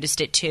they had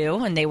noticed it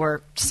too, and they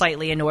were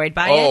slightly annoyed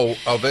by it.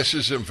 Oh, this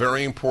is a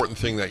very important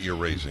thing that you're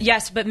raising.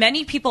 Yes, but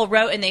many people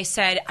wrote and they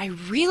said, I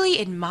really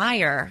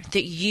admire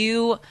that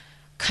you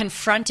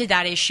confronted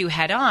that issue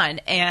head on.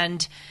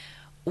 And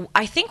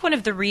I think one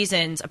of the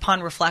reasons,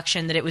 upon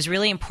reflection, that it was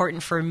really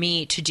important for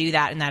me to do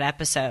that in that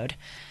episode,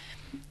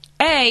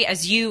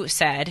 as you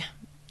said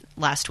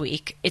last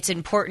week, it's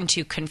important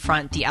to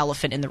confront the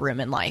elephant in the room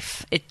in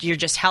life. You're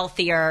just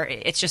healthier.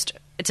 It's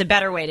a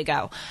better way to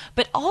go.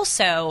 But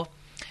also,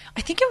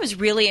 I think it was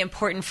really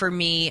important for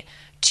me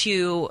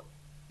to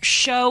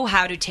show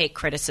how to take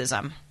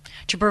criticism,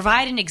 to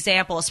provide an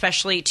example,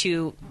 especially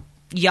to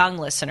young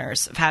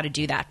listeners, of how to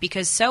do that.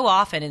 Because so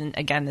often, and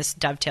again, this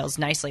dovetails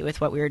nicely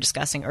with what we were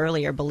discussing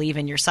earlier, believe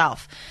in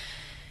yourself.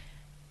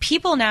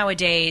 People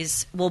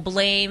nowadays will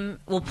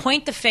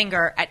point the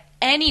finger at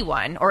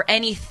anyone or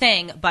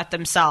anything but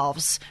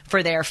themselves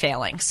for their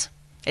failings.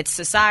 It's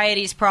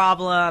society's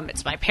problem.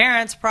 It's my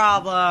parents'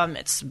 problem.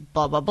 It's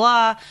blah, blah,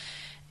 blah.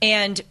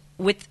 And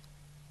with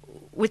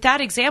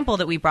that example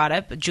that we brought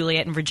up,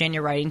 Juliet and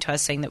Virginia writing to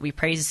us saying that we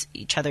praise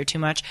each other too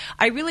much,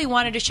 I really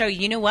wanted to show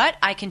you know what?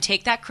 I can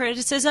take that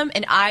criticism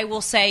and I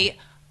will say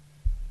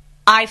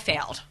I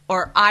failed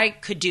or I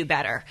could do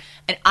better.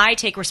 And I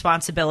take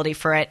responsibility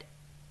for it,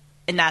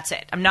 and that's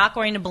it. I'm not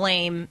going to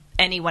blame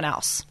anyone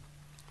else.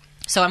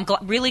 So I'm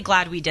really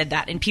glad we did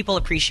that, and people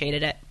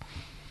appreciated it.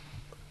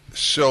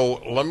 So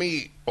let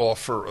me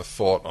offer a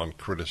thought on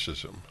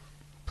criticism.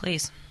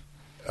 Please.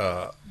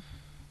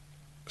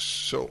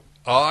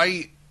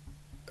 I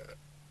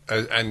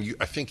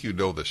think you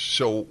know this.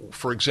 So,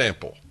 for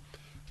example,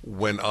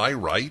 when I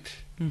write,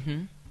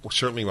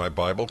 certainly my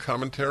Bible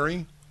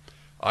commentary,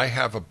 I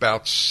have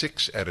about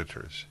 6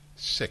 editors.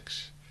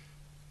 6.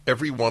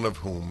 Every one of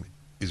whom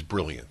is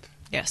brilliant.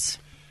 Yes.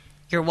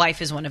 Your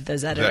wife is one of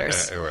those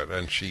editors.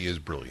 And she is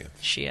brilliant.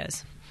 She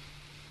is.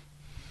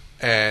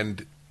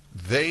 And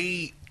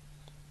the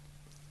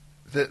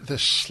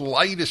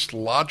slightest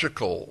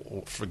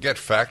logical, forget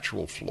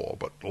factual flaw,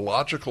 but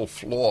logical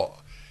flaw,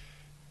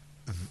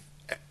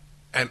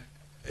 and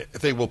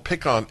they will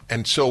pick on.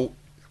 And so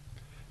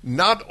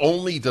not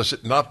only does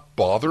it not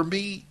bother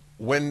me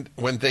when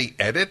they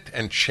edit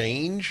and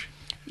change.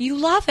 You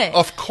love it.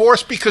 Of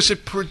course, because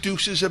it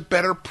produces a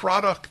better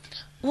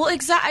product. Well,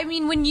 exactly. I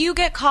mean, when you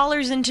get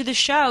callers into the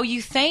show,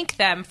 you thank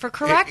them for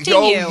correcting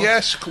you. Oh,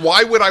 yes.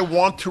 Why would I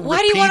want to Why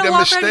repeat do you want to a walk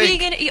mistake?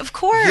 around being of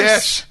course.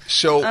 Yes.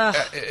 So, God,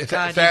 you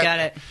got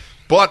it.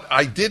 But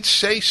I did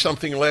say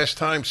something last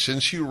time,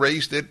 since you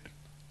raised it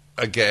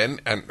again,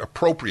 and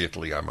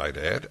appropriately, I might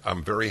add.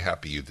 I'm very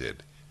happy you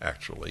did,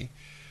 actually.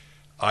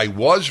 I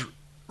was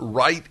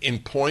right in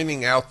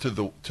pointing out to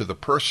the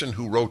person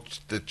who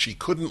wrote that she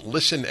couldn't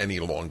listen any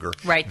longer.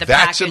 Right, the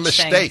that's a package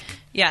mistake. Thing.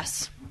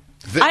 Yes.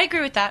 I agree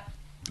with that.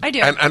 I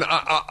do. And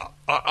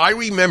I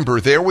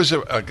remember there was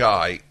a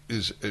guy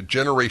who's a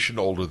generation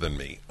older than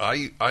me.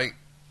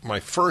 My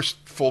first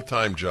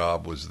full-time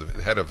job was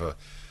the head of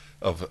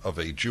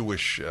a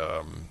Jewish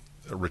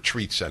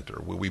retreat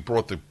center where we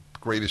brought the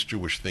greatest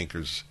Jewish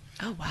thinkers.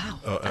 Oh wow!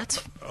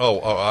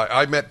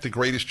 I met the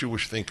greatest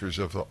Jewish thinkers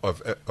of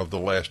the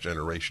last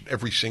generation.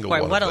 Every single one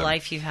of them. What a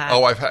life you had!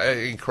 Oh, I've had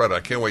incredible. I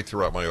can't wait to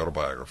write my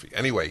autobiography.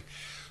 Anyway,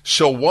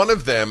 so one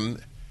of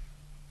them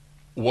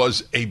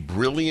was a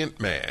brilliant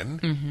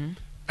man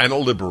and a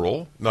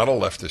liberal, not a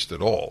leftist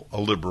at all, a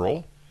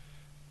liberal,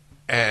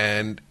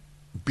 and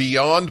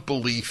beyond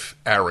belief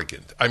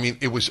arrogant. I mean,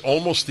 he was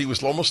almost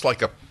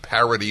like a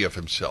parody of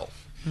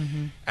himself.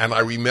 And I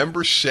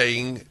remember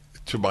saying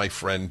to my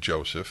friend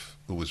Joseph,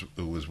 who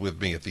was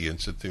with me at the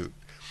Institute,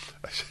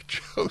 I said,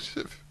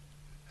 Joseph,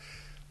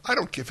 I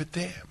don't give a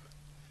damn.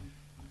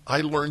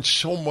 I learned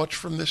so much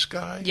from this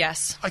guy.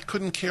 Yes. I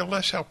couldn't care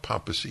less how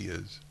pompous he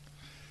is.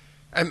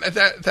 And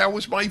that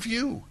was my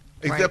view.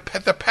 Right.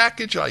 The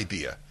package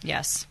idea.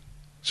 Yes.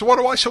 So what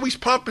do I? So he's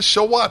pompous.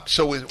 So what?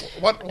 So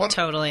what?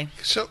 Totally.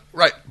 So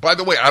right. By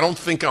the way, I don't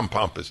think I'm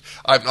pompous.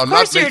 I'm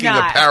not making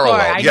not. a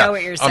parallel. I know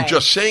what you're saying. I'm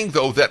just saying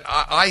though that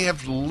I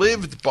have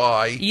lived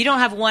by. You don't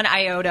have one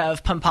iota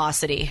of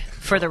pomposity,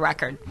 for the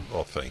record.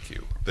 Well, thank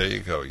you. There you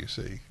go. You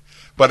see.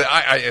 But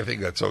I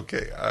think that's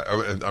okay.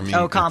 I mean,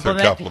 compliment?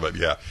 It's a compliment,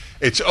 yeah.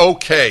 It's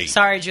okay.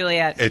 Sorry,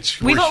 Juliet.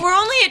 We're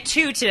only at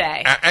 2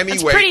 today. Anyway,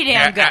 that's pretty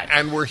damn good.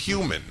 And we're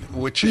human,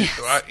 which is,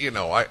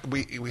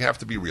 we have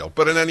to be real.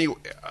 But in any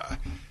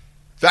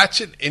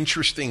that's an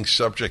interesting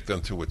subject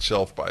unto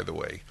itself, by the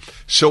way.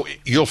 So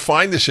you'll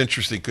find this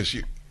interesting because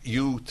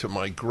you, to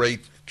my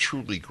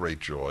truly great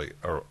joy,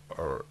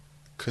 are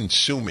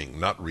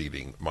consuming, not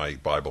reading, my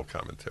Bible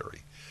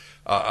commentary.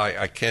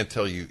 I can't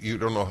tell you. You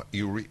don't know.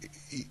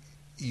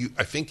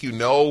 I think you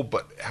know,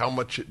 but how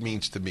much it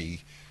means to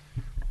me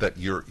that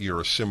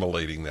you're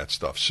assimilating that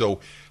stuff. So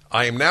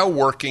I am now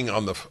working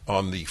on the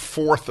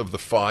 4th of the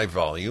 5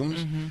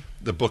 volumes,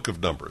 the Book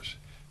of Numbers,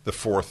 the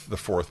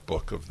fourth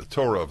book of the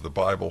Torah of the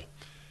Bible,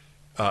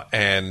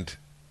 and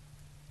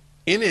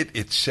in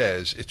it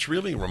says it's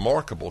really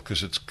remarkable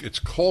because it's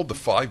called the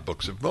 5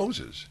 books of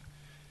Moses,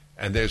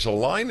 and there's a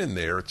line in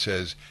there. It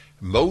says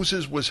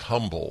Moses was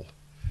humble.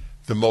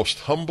 The most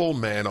humble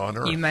man on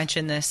earth. You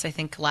mentioned this, I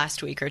think,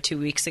 last week or 2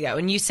 weeks ago.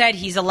 And you said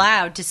he's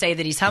allowed to say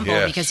that he's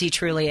humble because he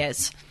truly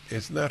is.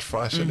 Isn't that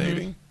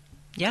fascinating?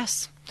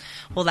 Yes.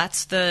 Well,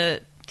 that's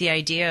the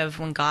idea of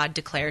when God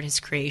declared his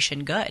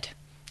creation good.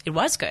 It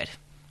was good.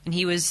 And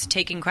he was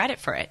taking credit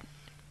for it.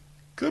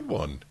 Good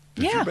one.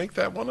 Did you make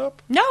that one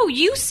up? No,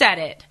 you said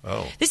it.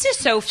 Oh. This is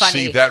so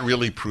funny. See, that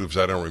really proves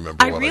I don't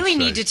remember what I really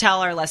need to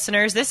tell our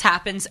listeners this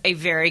happens a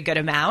very good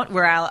amount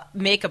where I'll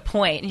make a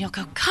point and you'll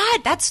go,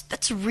 God,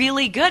 that's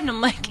really good. And I'm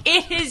like,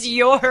 it is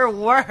your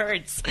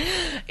words.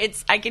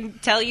 I can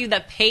tell you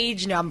the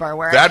page number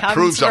where that it comes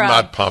proves from. I'm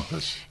not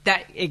pompous.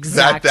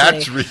 Exactly.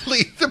 That's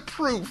really the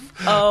proof.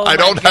 Oh, I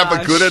don't have a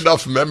gosh. good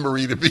enough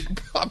memory to be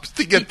pompous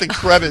to get the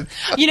credit.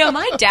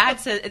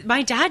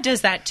 My dad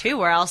does that too,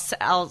 where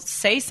I'll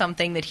say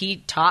something that he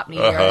taught me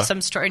or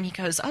some story, and he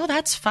goes, "Oh,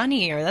 that's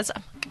funny," or "That's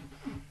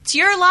it's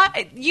your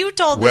lot." You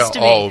told this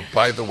to me. Oh,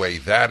 by the way,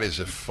 that is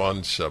a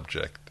fun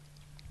subject.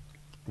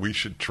 We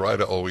should try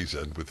to always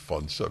end with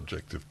fun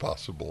subject if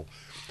possible.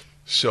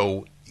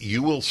 So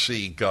you will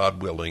see,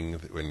 God willing,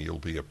 when you'll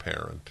be a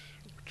parent.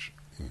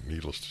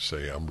 Needless to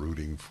say, I'm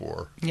rooting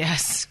for.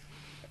 Yes.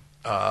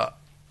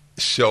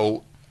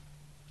 So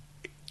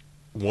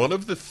one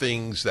of the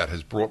things that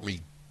has brought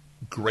me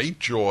great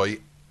joy,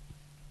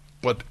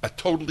 but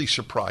totally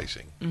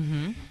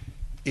surprising,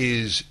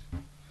 is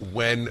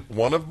when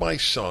one of my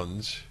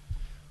sons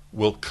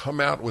will come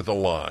out with a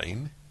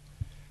line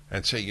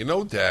and say,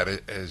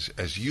 Dad,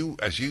 as you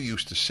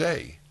used to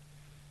say,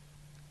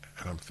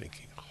 and I'm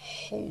thinking,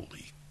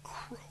 holy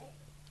crow.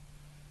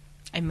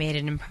 I made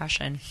an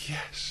impression.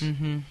 Yes.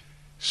 Mm-hmm.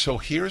 So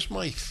here's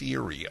my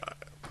theory,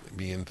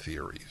 being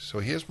theory. So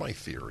here's my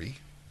theory.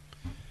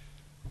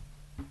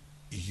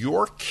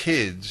 Your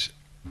kids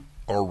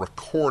are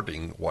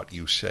recording what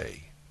you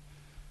say.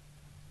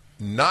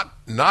 Not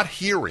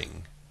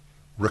hearing,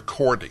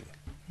 recording.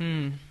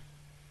 And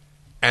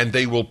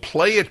they will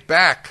play it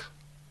back,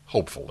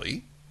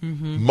 hopefully,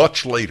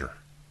 much later.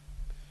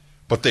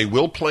 But they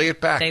will play it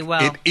back. They will.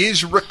 It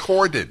is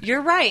recorded.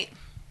 You're right.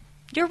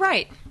 You're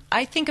right.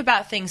 I think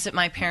about things that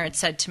my parents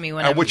said to me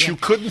when I was which you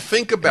couldn't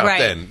think about Right.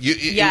 then.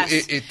 Yes.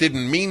 It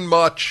didn't mean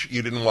much.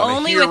 You didn't want to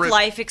Only hear with it.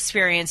 life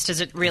experience does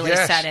it really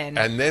Yes. set in.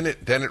 And then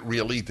it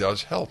really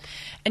does help.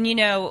 And you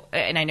know,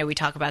 and I know we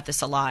talk about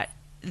this a lot,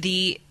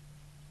 the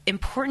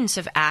importance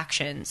of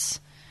actions.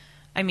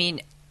 I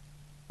mean,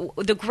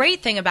 the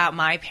great thing about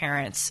my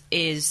parents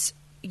is,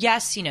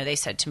 yes, you know, they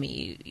said to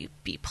me, you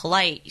be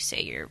polite, you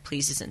say your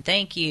pleases and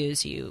thank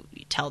yous, you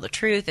tell the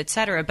truth,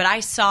 etc. But I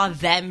saw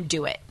them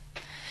do it.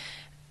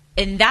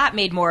 And that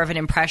made more of an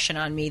impression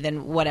on me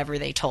than whatever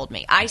they told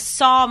me. I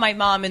saw my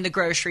mom in the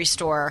grocery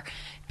store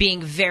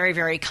being very,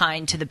 very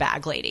kind to the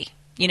bag lady.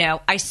 You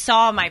know, I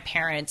saw my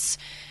parents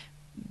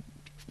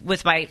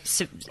with my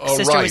sister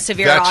right. with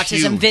severe That's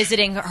autism huge.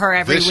 visiting her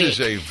every This week.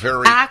 is a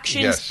very...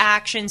 actions, yes.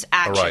 actions,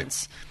 All right.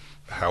 actions.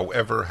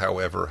 However,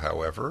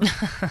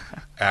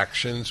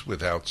 actions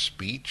without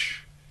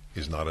speech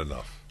is not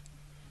enough.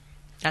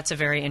 That's a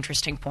very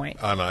interesting point.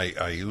 And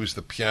I use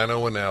the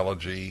piano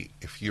analogy.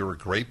 If you're a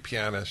great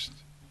pianist,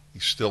 you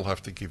still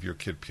have to give your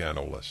kid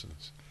piano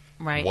lessons.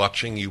 Right.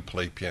 Watching you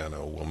play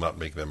piano will not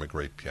make them a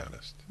great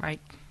pianist. Right.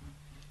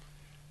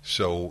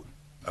 So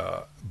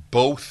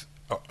both,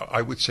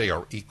 I would say,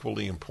 are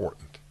equally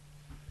important.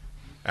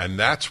 And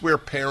that's where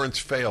parents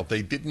fail.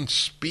 They didn't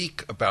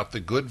speak about the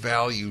good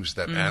values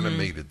that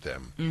animated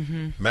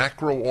them,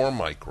 macro or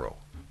micro.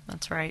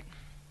 That's right.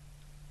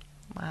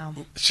 Wow.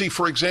 See,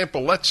 for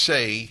example, let's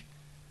say,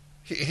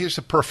 here's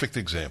a perfect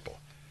example.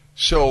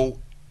 So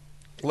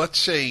let's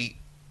say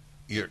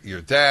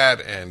your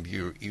dad and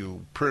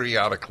you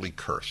periodically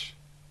curse,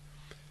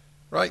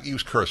 right?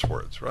 Use curse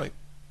words, right?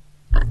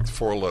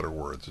 4-letter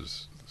words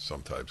is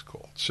sometimes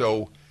called.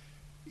 So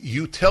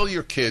you tell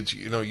your kids,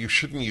 you know, you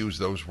shouldn't use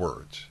those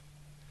words.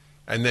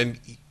 And then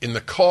in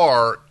the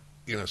car,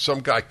 you know,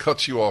 some guy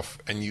cuts you off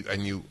and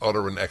you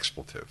utter an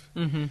expletive.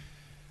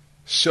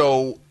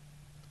 So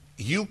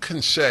you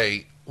can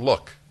say,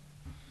 look,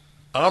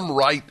 I'm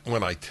right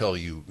when I tell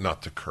you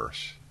not to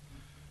curse,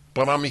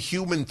 but I'm a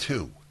human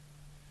too.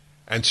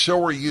 And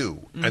so are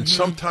you. And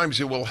sometimes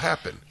it will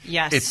happen.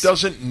 Yes. It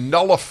doesn't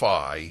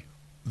nullify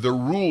the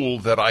rule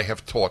that I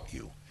have taught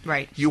you.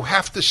 Right. You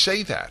have to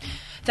say that.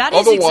 That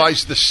is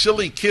Otherwise, the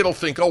silly kid will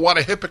think, oh, what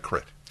a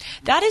hypocrite.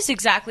 That is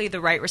exactly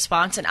the right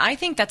response, and I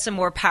think that's a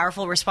more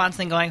powerful response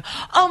than going,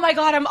 oh my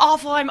God, I'm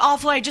awful,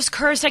 I just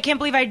cursed, I can't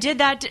believe I did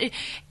that.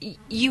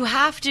 You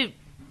have to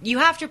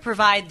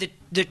provide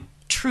the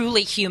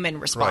truly human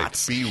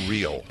response. Right, be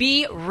real.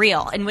 Be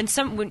real. And when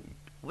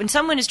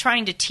someone is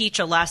trying to teach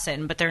a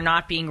lesson, but they're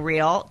not being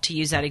real, to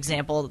use that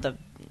example, the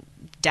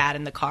dad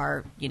in the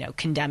car, you know,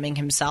 condemning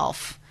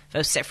himself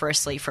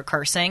vociferously for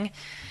cursing,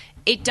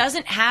 it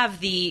doesn't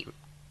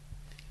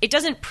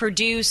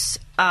produce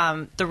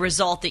the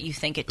result that you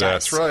think it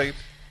does. That's right.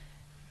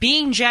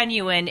 Being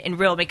genuine and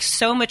real makes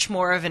so much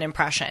more of an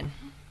impression.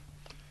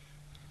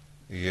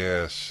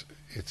 Yes.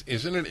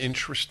 Isn't it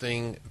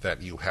interesting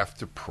that you have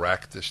to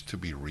practice to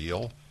be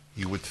real?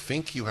 You would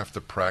think you have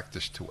to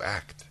practice to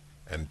act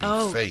and be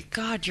fake.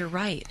 Oh, God, you're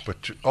right.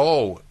 But,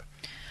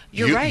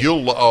 You're right.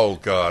 Oh,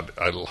 God.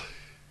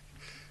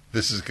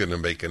 This is going to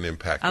make an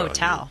impact on you. Oh,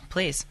 tell,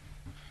 please.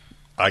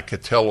 I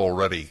could tell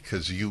already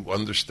because you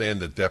understand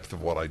the depth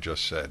of what I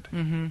just said.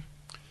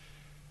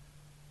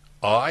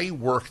 I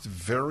worked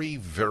very,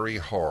 very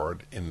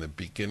hard in the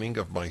beginning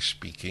of my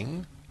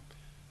speaking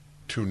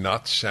to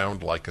not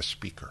sound like a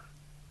speaker.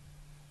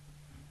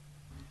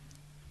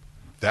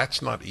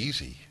 That's not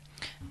easy.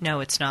 No,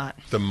 it's not.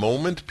 The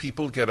moment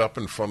people get up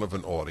in front of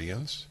an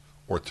audience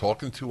or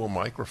talking to a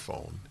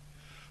microphone,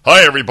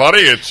 hi, everybody,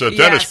 it's Dennis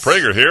Yes.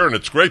 Prager here, and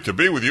it's great to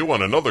be with you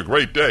on another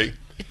great day.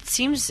 It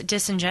seems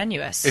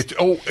disingenuous. It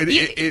is.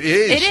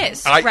 It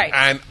is, right.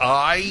 And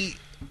I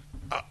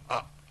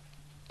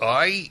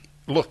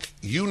look,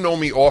 you know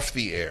me off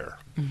the air.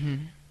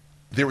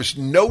 There is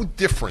no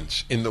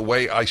difference in the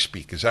way I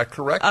speak. Is that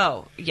correct?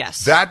 Oh,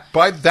 yes.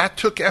 That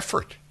took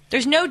effort.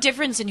 There's no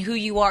difference in who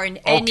you are in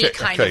any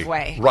kind of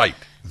way. Right.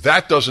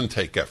 That doesn't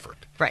take effort.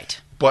 Right.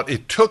 But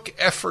it took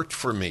effort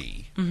for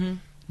me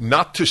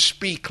not to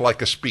speak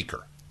like a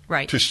speaker.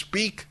 Right. To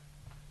speak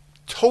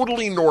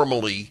totally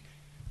normally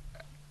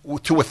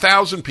to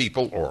 1,000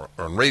 people, or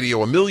on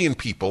radio 1,000,000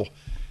 people,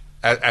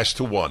 as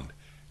to one.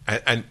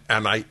 And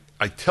I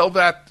tell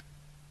that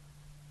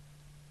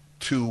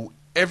to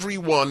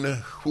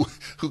everyone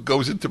who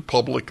goes into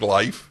public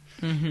life,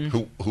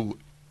 who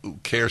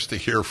cares to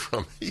hear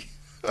from me.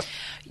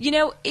 You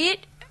know,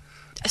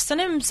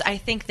 sometimes I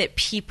think that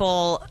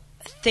people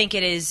think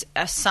it is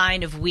a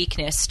sign of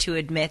weakness to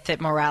admit that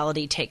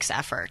morality takes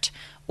effort,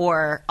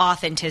 or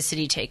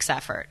authenticity takes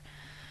effort.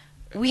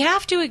 We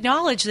have to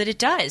acknowledge that it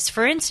does.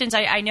 For instance,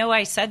 I know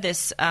I said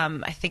this,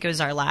 I think it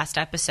was our last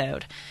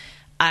episode.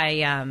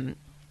 I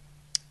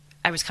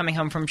was coming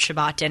home from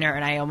Shabbat dinner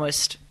and I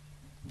almost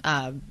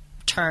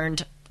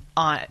turned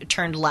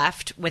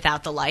left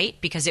without the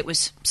light because it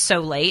was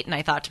so late, and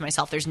I thought to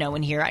myself, there's no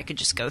one here, I could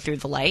just go through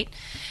the light.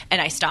 And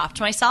I stopped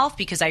myself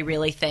because I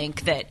really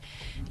think that,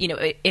 you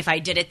know, if I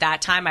did it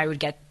that time, I would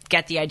get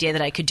the idea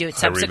that I could do it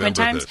subsequent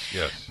times. This,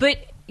 yes. But,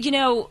 you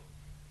know,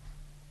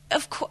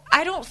 of course,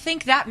 I don't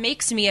think that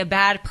makes me a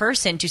bad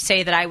person to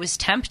say that I was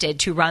tempted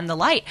to run the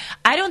light.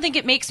 I don't think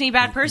it makes me a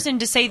bad person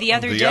to say the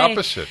other day. The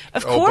opposite.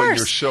 Of But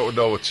course. it's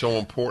so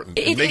important.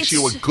 It makes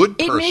you a good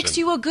person. It makes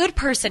you a good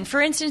person. For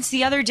instance,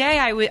 the other day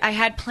I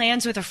had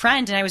plans with a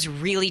friend and I was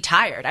really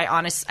tired.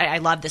 I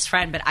love this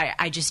friend, but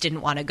I just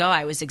didn't want to go.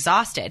 I was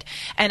exhausted.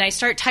 And I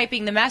start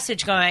typing the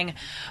message going,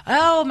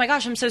 oh my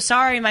gosh, I'm so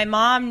sorry. My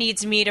mom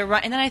needs me to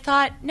run. And then I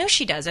thought, no,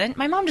 she doesn't.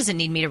 My mom doesn't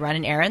need me to run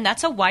an errand.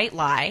 That's a white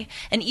lie.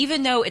 And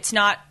even though it's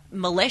not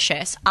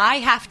malicious, I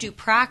have to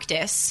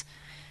practice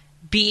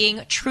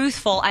being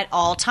truthful at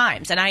all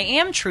times. And I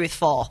am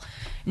truthful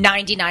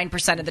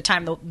 99% of the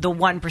time. The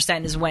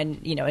 1% is when,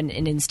 you know, in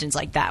an instance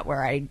like that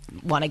where I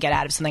want to get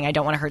out of something, I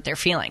don't want to hurt their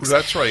feelings.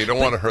 That's right. You don't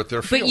want to hurt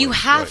their feelings. But you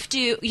have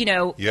to, you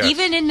know, Yes.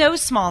 even in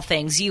those small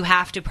things, you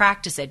have to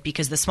practice it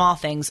because the small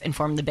things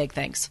inform the big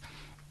things.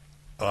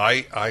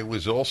 I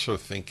was also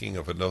thinking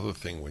of another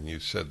thing when you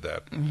said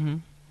that. Mm-hmm.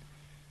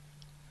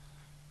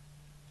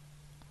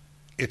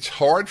 It's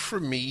hard for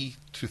me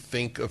to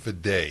think of a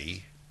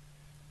day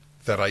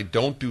that I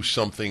don't do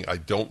something I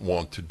don't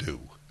want to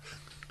do.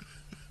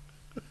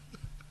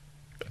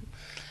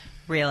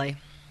 Really?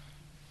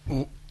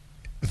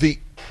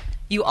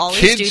 You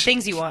always do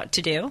things you want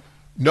to do?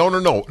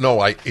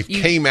 No. It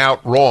came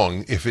out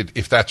wrong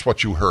if that's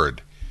what you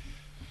heard.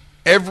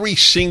 Every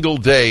single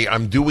day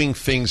I'm doing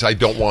things I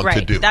don't want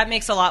to do. That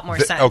makes a lot more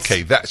sense.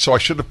 Okay, so I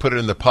should have put it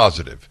in the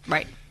positive.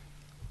 Right.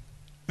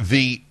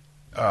 The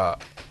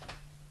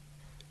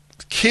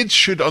kids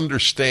should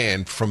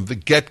understand from the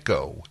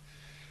get-go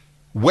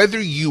whether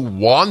you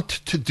want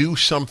to do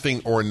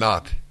something or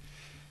not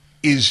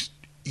is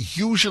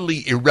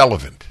usually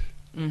irrelevant.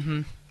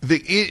 Mm-hmm.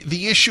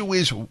 The issue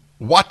is,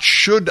 what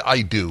should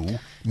I do,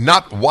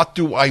 not what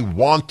do I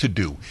want to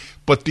do.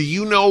 But do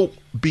you know,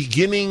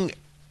 beginning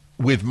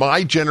with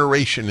my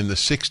generation in the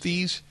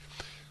 60s,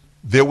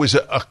 there was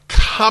a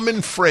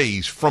common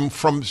phrase from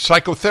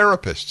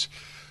psychotherapists.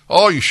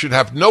 Oh, you should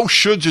have no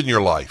shoulds in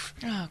your life.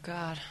 Oh,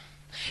 God.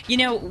 You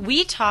know,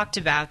 we talked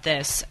about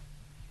this.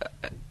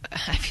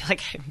 I feel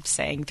like I'm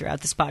saying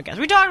throughout this podcast.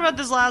 We talked about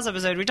this last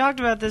episode. We talked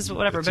about this,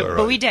 whatever.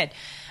 But we did.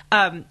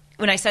 When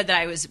I said that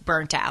I was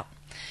burnt out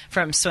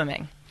from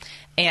swimming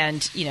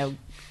and, you know,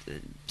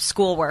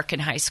 schoolwork in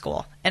high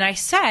school. And I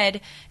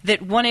said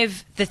that one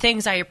of the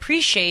things I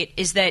appreciate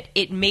is that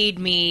it made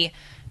me,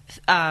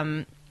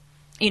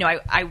 you know,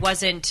 I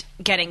wasn't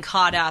getting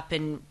caught up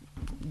in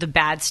the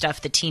bad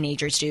stuff that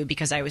teenagers do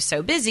because I was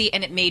so busy,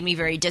 and it made me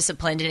very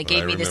disciplined, and it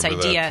gave me this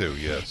idea, that too,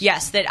 yes.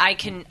 Yes, that I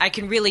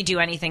can really do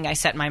anything I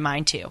set my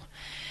mind to.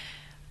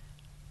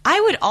 I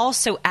would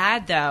also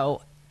add,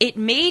 though, it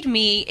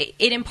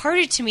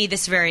imparted to me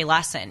this very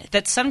lesson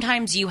that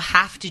sometimes you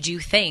have to do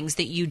things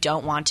that you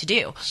don't want to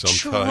do.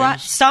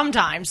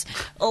 Sometimes.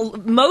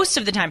 Most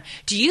of the time.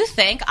 Do you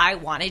think I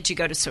wanted to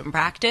go to swim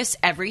practice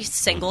every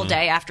single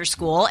day after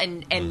school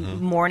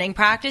and morning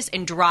practice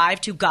and drive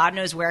to God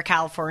knows where,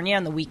 California,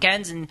 on the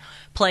weekends and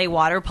play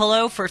water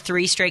polo for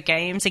 3 straight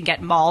games and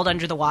get mauled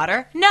under the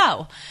water?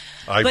 No.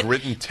 I've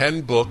written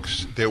 10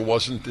 books. There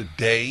wasn't a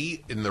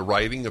day in the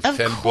writing of 10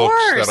 books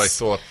that I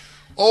thought,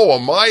 oh,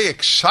 am I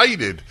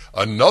excited?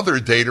 Another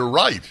day to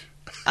write.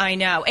 I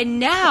know. And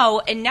now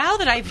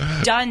that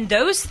I've done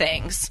those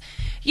things,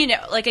 you know,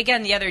 like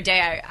again, the other day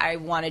I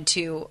wanted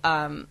to,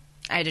 I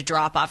had to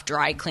drop off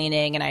dry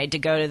cleaning and I had to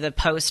go to the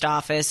post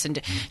office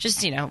and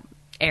just, you know,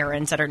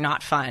 errands that are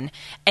not fun.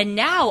 And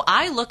now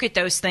I look at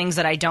those things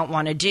that I don't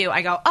want to do.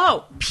 I go,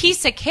 oh,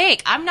 piece of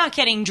cake. I'm not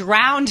getting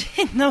drowned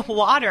in the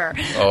water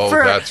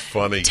for that's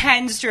funny.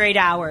 10 straight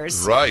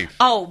hours. Right.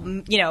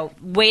 Oh, you know,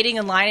 waiting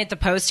in line at the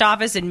post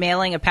office and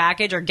mailing a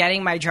package or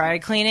getting my dry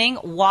cleaning,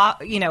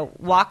 walk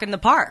in the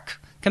park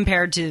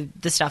compared to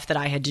the stuff that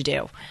I had to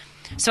do.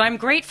 So I'm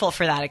grateful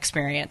for that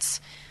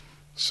experience.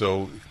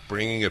 So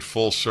bringing it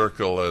full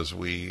circle as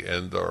we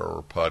end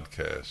our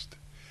podcast,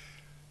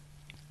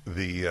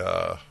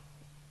 the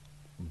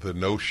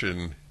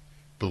notion,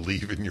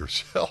 believe in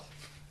yourself,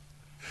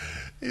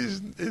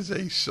 is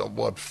a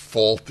somewhat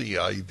faulty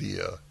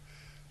idea.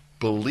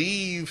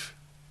 Believe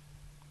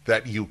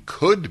that you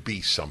could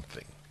be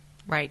something.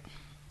 Right.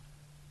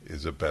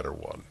 Is a better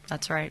one.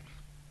 That's right.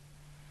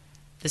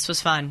 This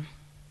was fun.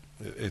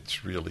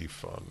 It's really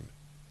fun.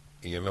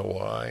 You know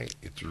why?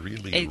 It's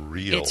really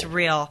real. It's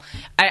real.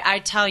 I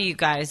tell you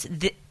guys,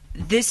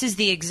 this is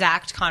the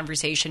exact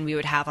conversation we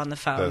would have on the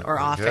phone or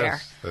off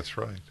air. That's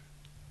right.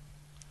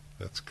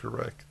 That's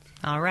correct.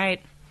 All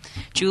right.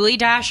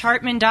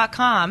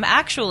 Julie-Hartman.com.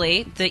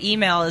 Actually, the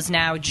email is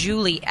now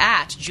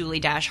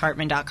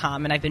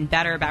julie@julie-hartman.com, and I've been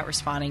better about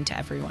responding to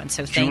everyone,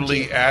 so thank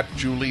you.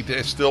 Julie,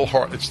 it's still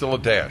a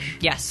dash.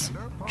 Yes.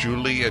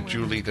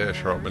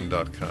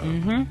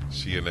 Julie@julie-hartman.com.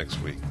 See you next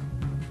week.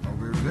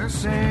 The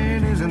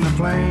sand is in the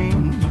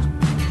plains.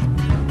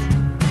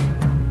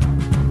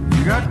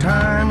 You got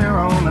time, you're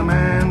on the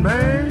man,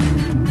 babe.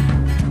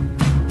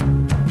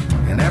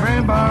 And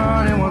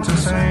everybody wants the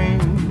same.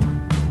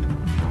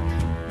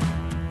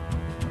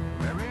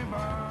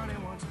 Everybody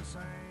wants the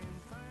same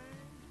thing.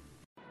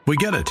 We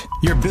get it.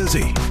 You're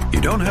busy. You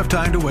don't have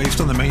time to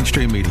waste on the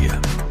mainstream media.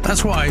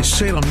 That's why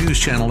Salem News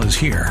Channel is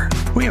here.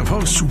 We have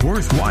hosts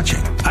worth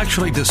watching,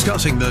 actually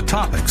discussing the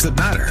topics that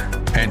matter.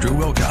 Andrew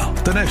Wilkow,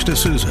 Dinesh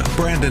D'Souza,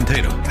 Brandon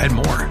Tatum, and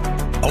more.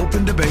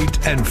 Open debate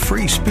and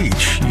free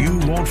speech you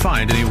won't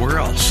find anywhere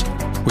else.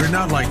 We're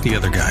not like the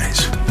other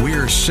guys.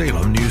 We're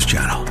Salem News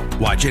Channel.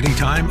 Watch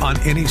anytime on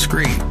any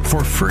screen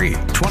for free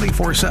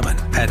 24/7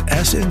 at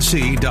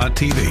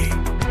snc.tv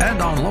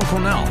and on Local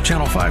Now,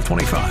 Channel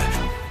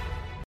 525.